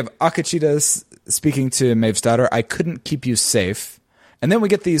 So we have Akachita speaking to Maeve's daughter. "I couldn't keep you safe," and then we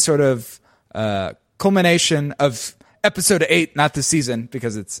get the sort of culmination of episode 8, not the season,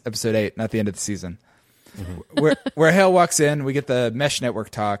 because it's episode 8, not the end of the season. Where Hale walks in, we get the mesh network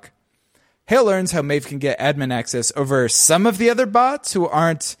talk. Hale learns how Maeve can get admin access over some of the other bots who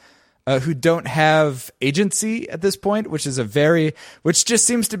don't have agency at this point, which just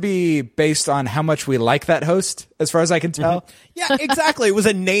seems to be based on how much we like that host, as far as I can tell. Yeah, exactly. It was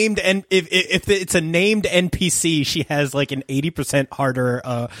a named, and if it's a named NPC, she has like an 80% harder.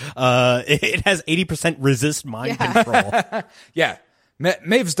 It has 80% resist mind control. Yeah.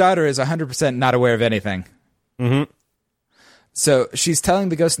 Maeve's daughter is 100% not aware of anything. So she's telling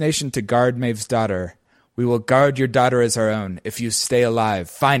the Ghost Nation to guard Maeve's daughter. "We will guard your daughter as our own. If you stay alive,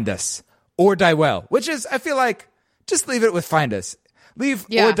 find us or die well." Which is, I feel like, just leave it with find us. Leave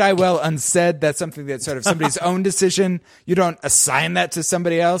or die well unsaid. That's something that's sort of somebody's own decision. You don't assign that to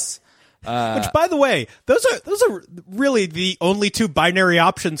somebody else. Which, by the way, those are really the only 2 binary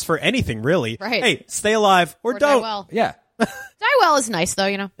options for anything, really. Right. Hey, stay alive or don't. Die well. Yeah. Die well is nice, though,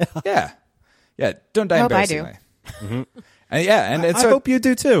 you know. Yeah. Don't die I hope I embarrassingly. And I hope you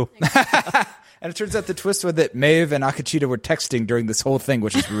do too. And it turns out the twist was that Maeve and Akachita were texting during this whole thing,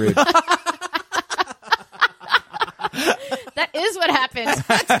 which is rude. That is what happened.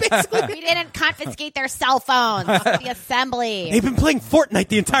 That's basically, we didn't confiscate their cell phones. The assembly. They've been playing Fortnite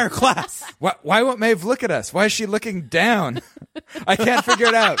the entire class. Why won't Maeve look at us? Why is she looking down? I can't figure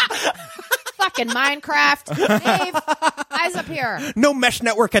it out. Fucking Minecraft. Dave, eyes up here. No mesh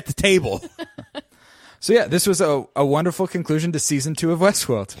network at the table. So yeah, this was a wonderful conclusion to season 2 of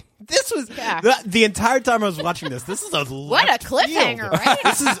Westworld. This was the entire time I was watching this. This is what a cliffhanger, right?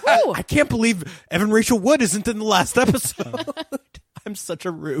 This is. I can't believe Evan Rachel Wood isn't in the last episode. I'm such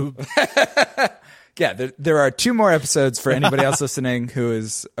a rube. Yeah, there are 2 more episodes for anybody else listening who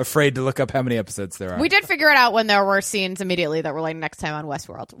is afraid to look up how many episodes there are. We did figure it out when there were scenes immediately that were like next time on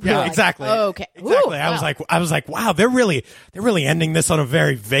Westworld. Yeah, exactly. Okay, exactly. Ooh, I was like, wow, they're really ending this on a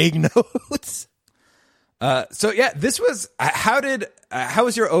very vague note. So yeah, this was how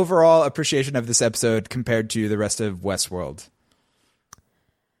was your overall appreciation of this episode compared to the rest of Westworld?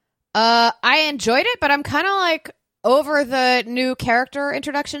 I enjoyed it, but I'm kind of like over the new character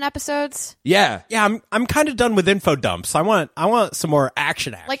introduction episodes. Yeah. Yeah, I'm kind of done with info dumps. I want some more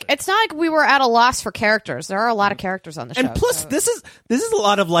action. Like, it's not like we were at a loss for characters. There are a lot of characters on the show. And plus, so- this is a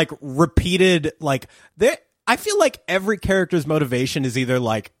lot of like repeated like there. I feel like every character's motivation is either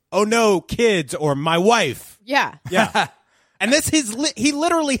like, oh no, kids, or my wife. yeah. Yeah. And he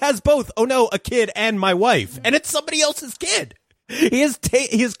literally has both. Oh no, a kid and my wife, and it's somebody else's kid. He has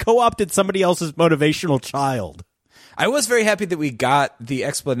co-opted somebody else's motivational child. I was very happy that we got the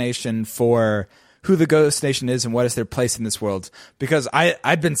explanation for who the Ghost Nation is and what is their place in this world, because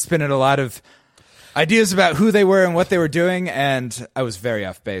I'd been spinning a lot of ideas about who they were and what they were doing, and I was very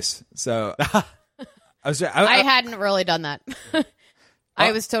off base. So I hadn't really done that.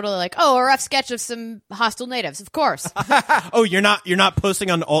 I was totally like, oh, a rough sketch of some hostile natives, of course. Oh, you're not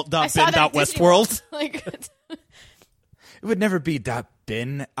posting on alt.bin.westworld? Like, it would never be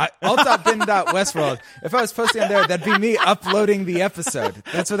 .bin. Alt.bin.westworld. If I was posting on there, that'd be me uploading the episode.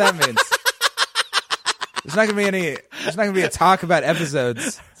 That's what that means. There's not gonna be a talk about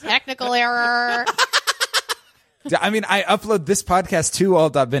episodes. technical error. I mean, I upload this podcast to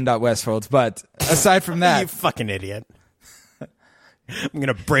alt.bin.westworld, but aside from You that, fucking idiot. I'm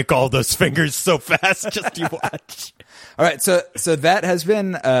gonna break all those fingers so fast. Just you watch. all right. So that has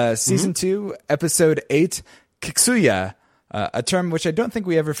been season 2, episode 8, Kiksuya, a term which I don't think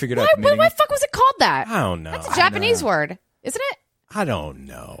we ever figured out the meaning Why of. the fuck was it called that? I don't know. That's a Japanese word, isn't it? I don't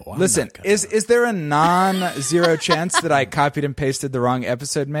know. I'm Listen, not gonna- is there a non-zero chance that I copied and pasted the wrong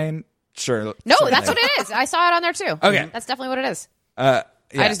episode name? Sure. No, certainly. that's what it is. I saw it on there too. Okay. That's definitely what it is. Yeah.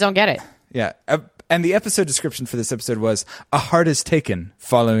 I just don't get it. Yeah. And the episode description for this episode was "A heart is taken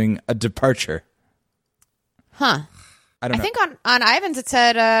following a departure." Huh. I don't I know. think on Ivan's it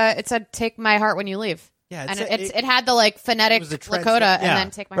said "Take my heart when you leave." Yeah, and it's it had the like phonetic was a Lakota transcript, and yeah.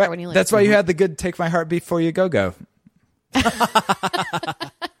 then "Take my Right. heart when you leave." That's why you had the good "Take my heart before you go."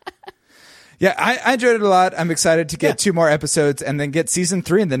 Yeah, I enjoyed it a lot. I'm excited to get 2 more episodes and then get season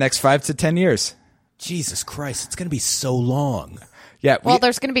 3 in the next 5 to 10 years. Jesus Christ, it's gonna be so long. Yeah. Well,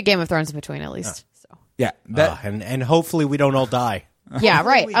 there's going to be Game of Thrones in between at least. So. yeah. That, And hopefully we don't all die. Yeah,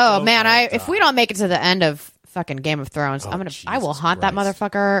 right. we Oh don't man, all if we don't make it to the end of fucking Game of Thrones, I will haunt that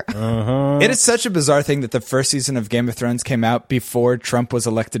motherfucker. It is such a bizarre thing that the first season of Game of Thrones came out before Trump was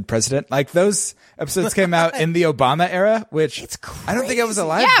elected president. Like, those episodes came out in the Obama era, which I don't think I was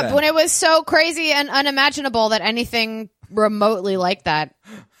alive Yeah, then. when it was so crazy and unimaginable that anything remotely like that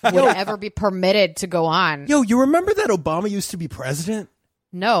would ever be permitted to go on. Yo, you remember that Obama used to be president?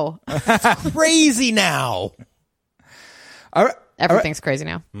 No, Crazy now. All right. everything's crazy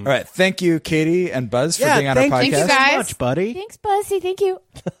now. All right. Thank you, Katie and Buzz, for being on our podcast. Thank you, guys. so much, buddy. Thanks, Buzzy. Thank you.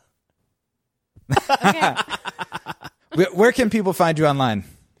 Okay. Where can people find you online?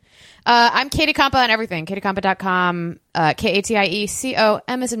 I'm Katie Compa on everything. KatieCompa.com.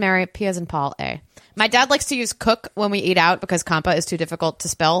 KATIECOM as in Mary, P as in Paul, A. My dad likes to use cook when we eat out because Compa is too difficult to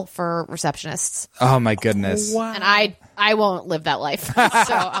spell for receptionists. Oh, my goodness. And I won't live that life. So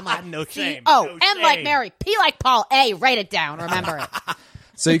I'm like, No shame. oh, No M like shame. Mary, P like Paul, A. Write it down. Remember it.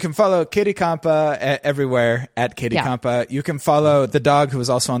 So you can follow Katie Compa everywhere at Katie Yeah. Compa. You can follow the dog who is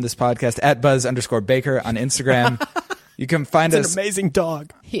also on this podcast at Buzz_Baker on Instagram. You can find It's us an amazing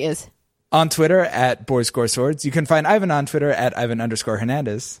dog. He is. on Twitter at BoysScoreSwords. You can find Ivan on Twitter at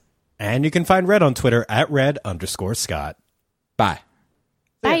Ivan_Hernandez. And you can find Red on Twitter at Red_Scott. Bye.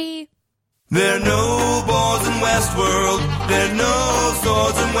 Bye. There are no boars in Westworld, there are no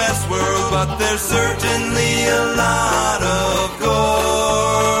swords in Westworld, but there's certainly a lot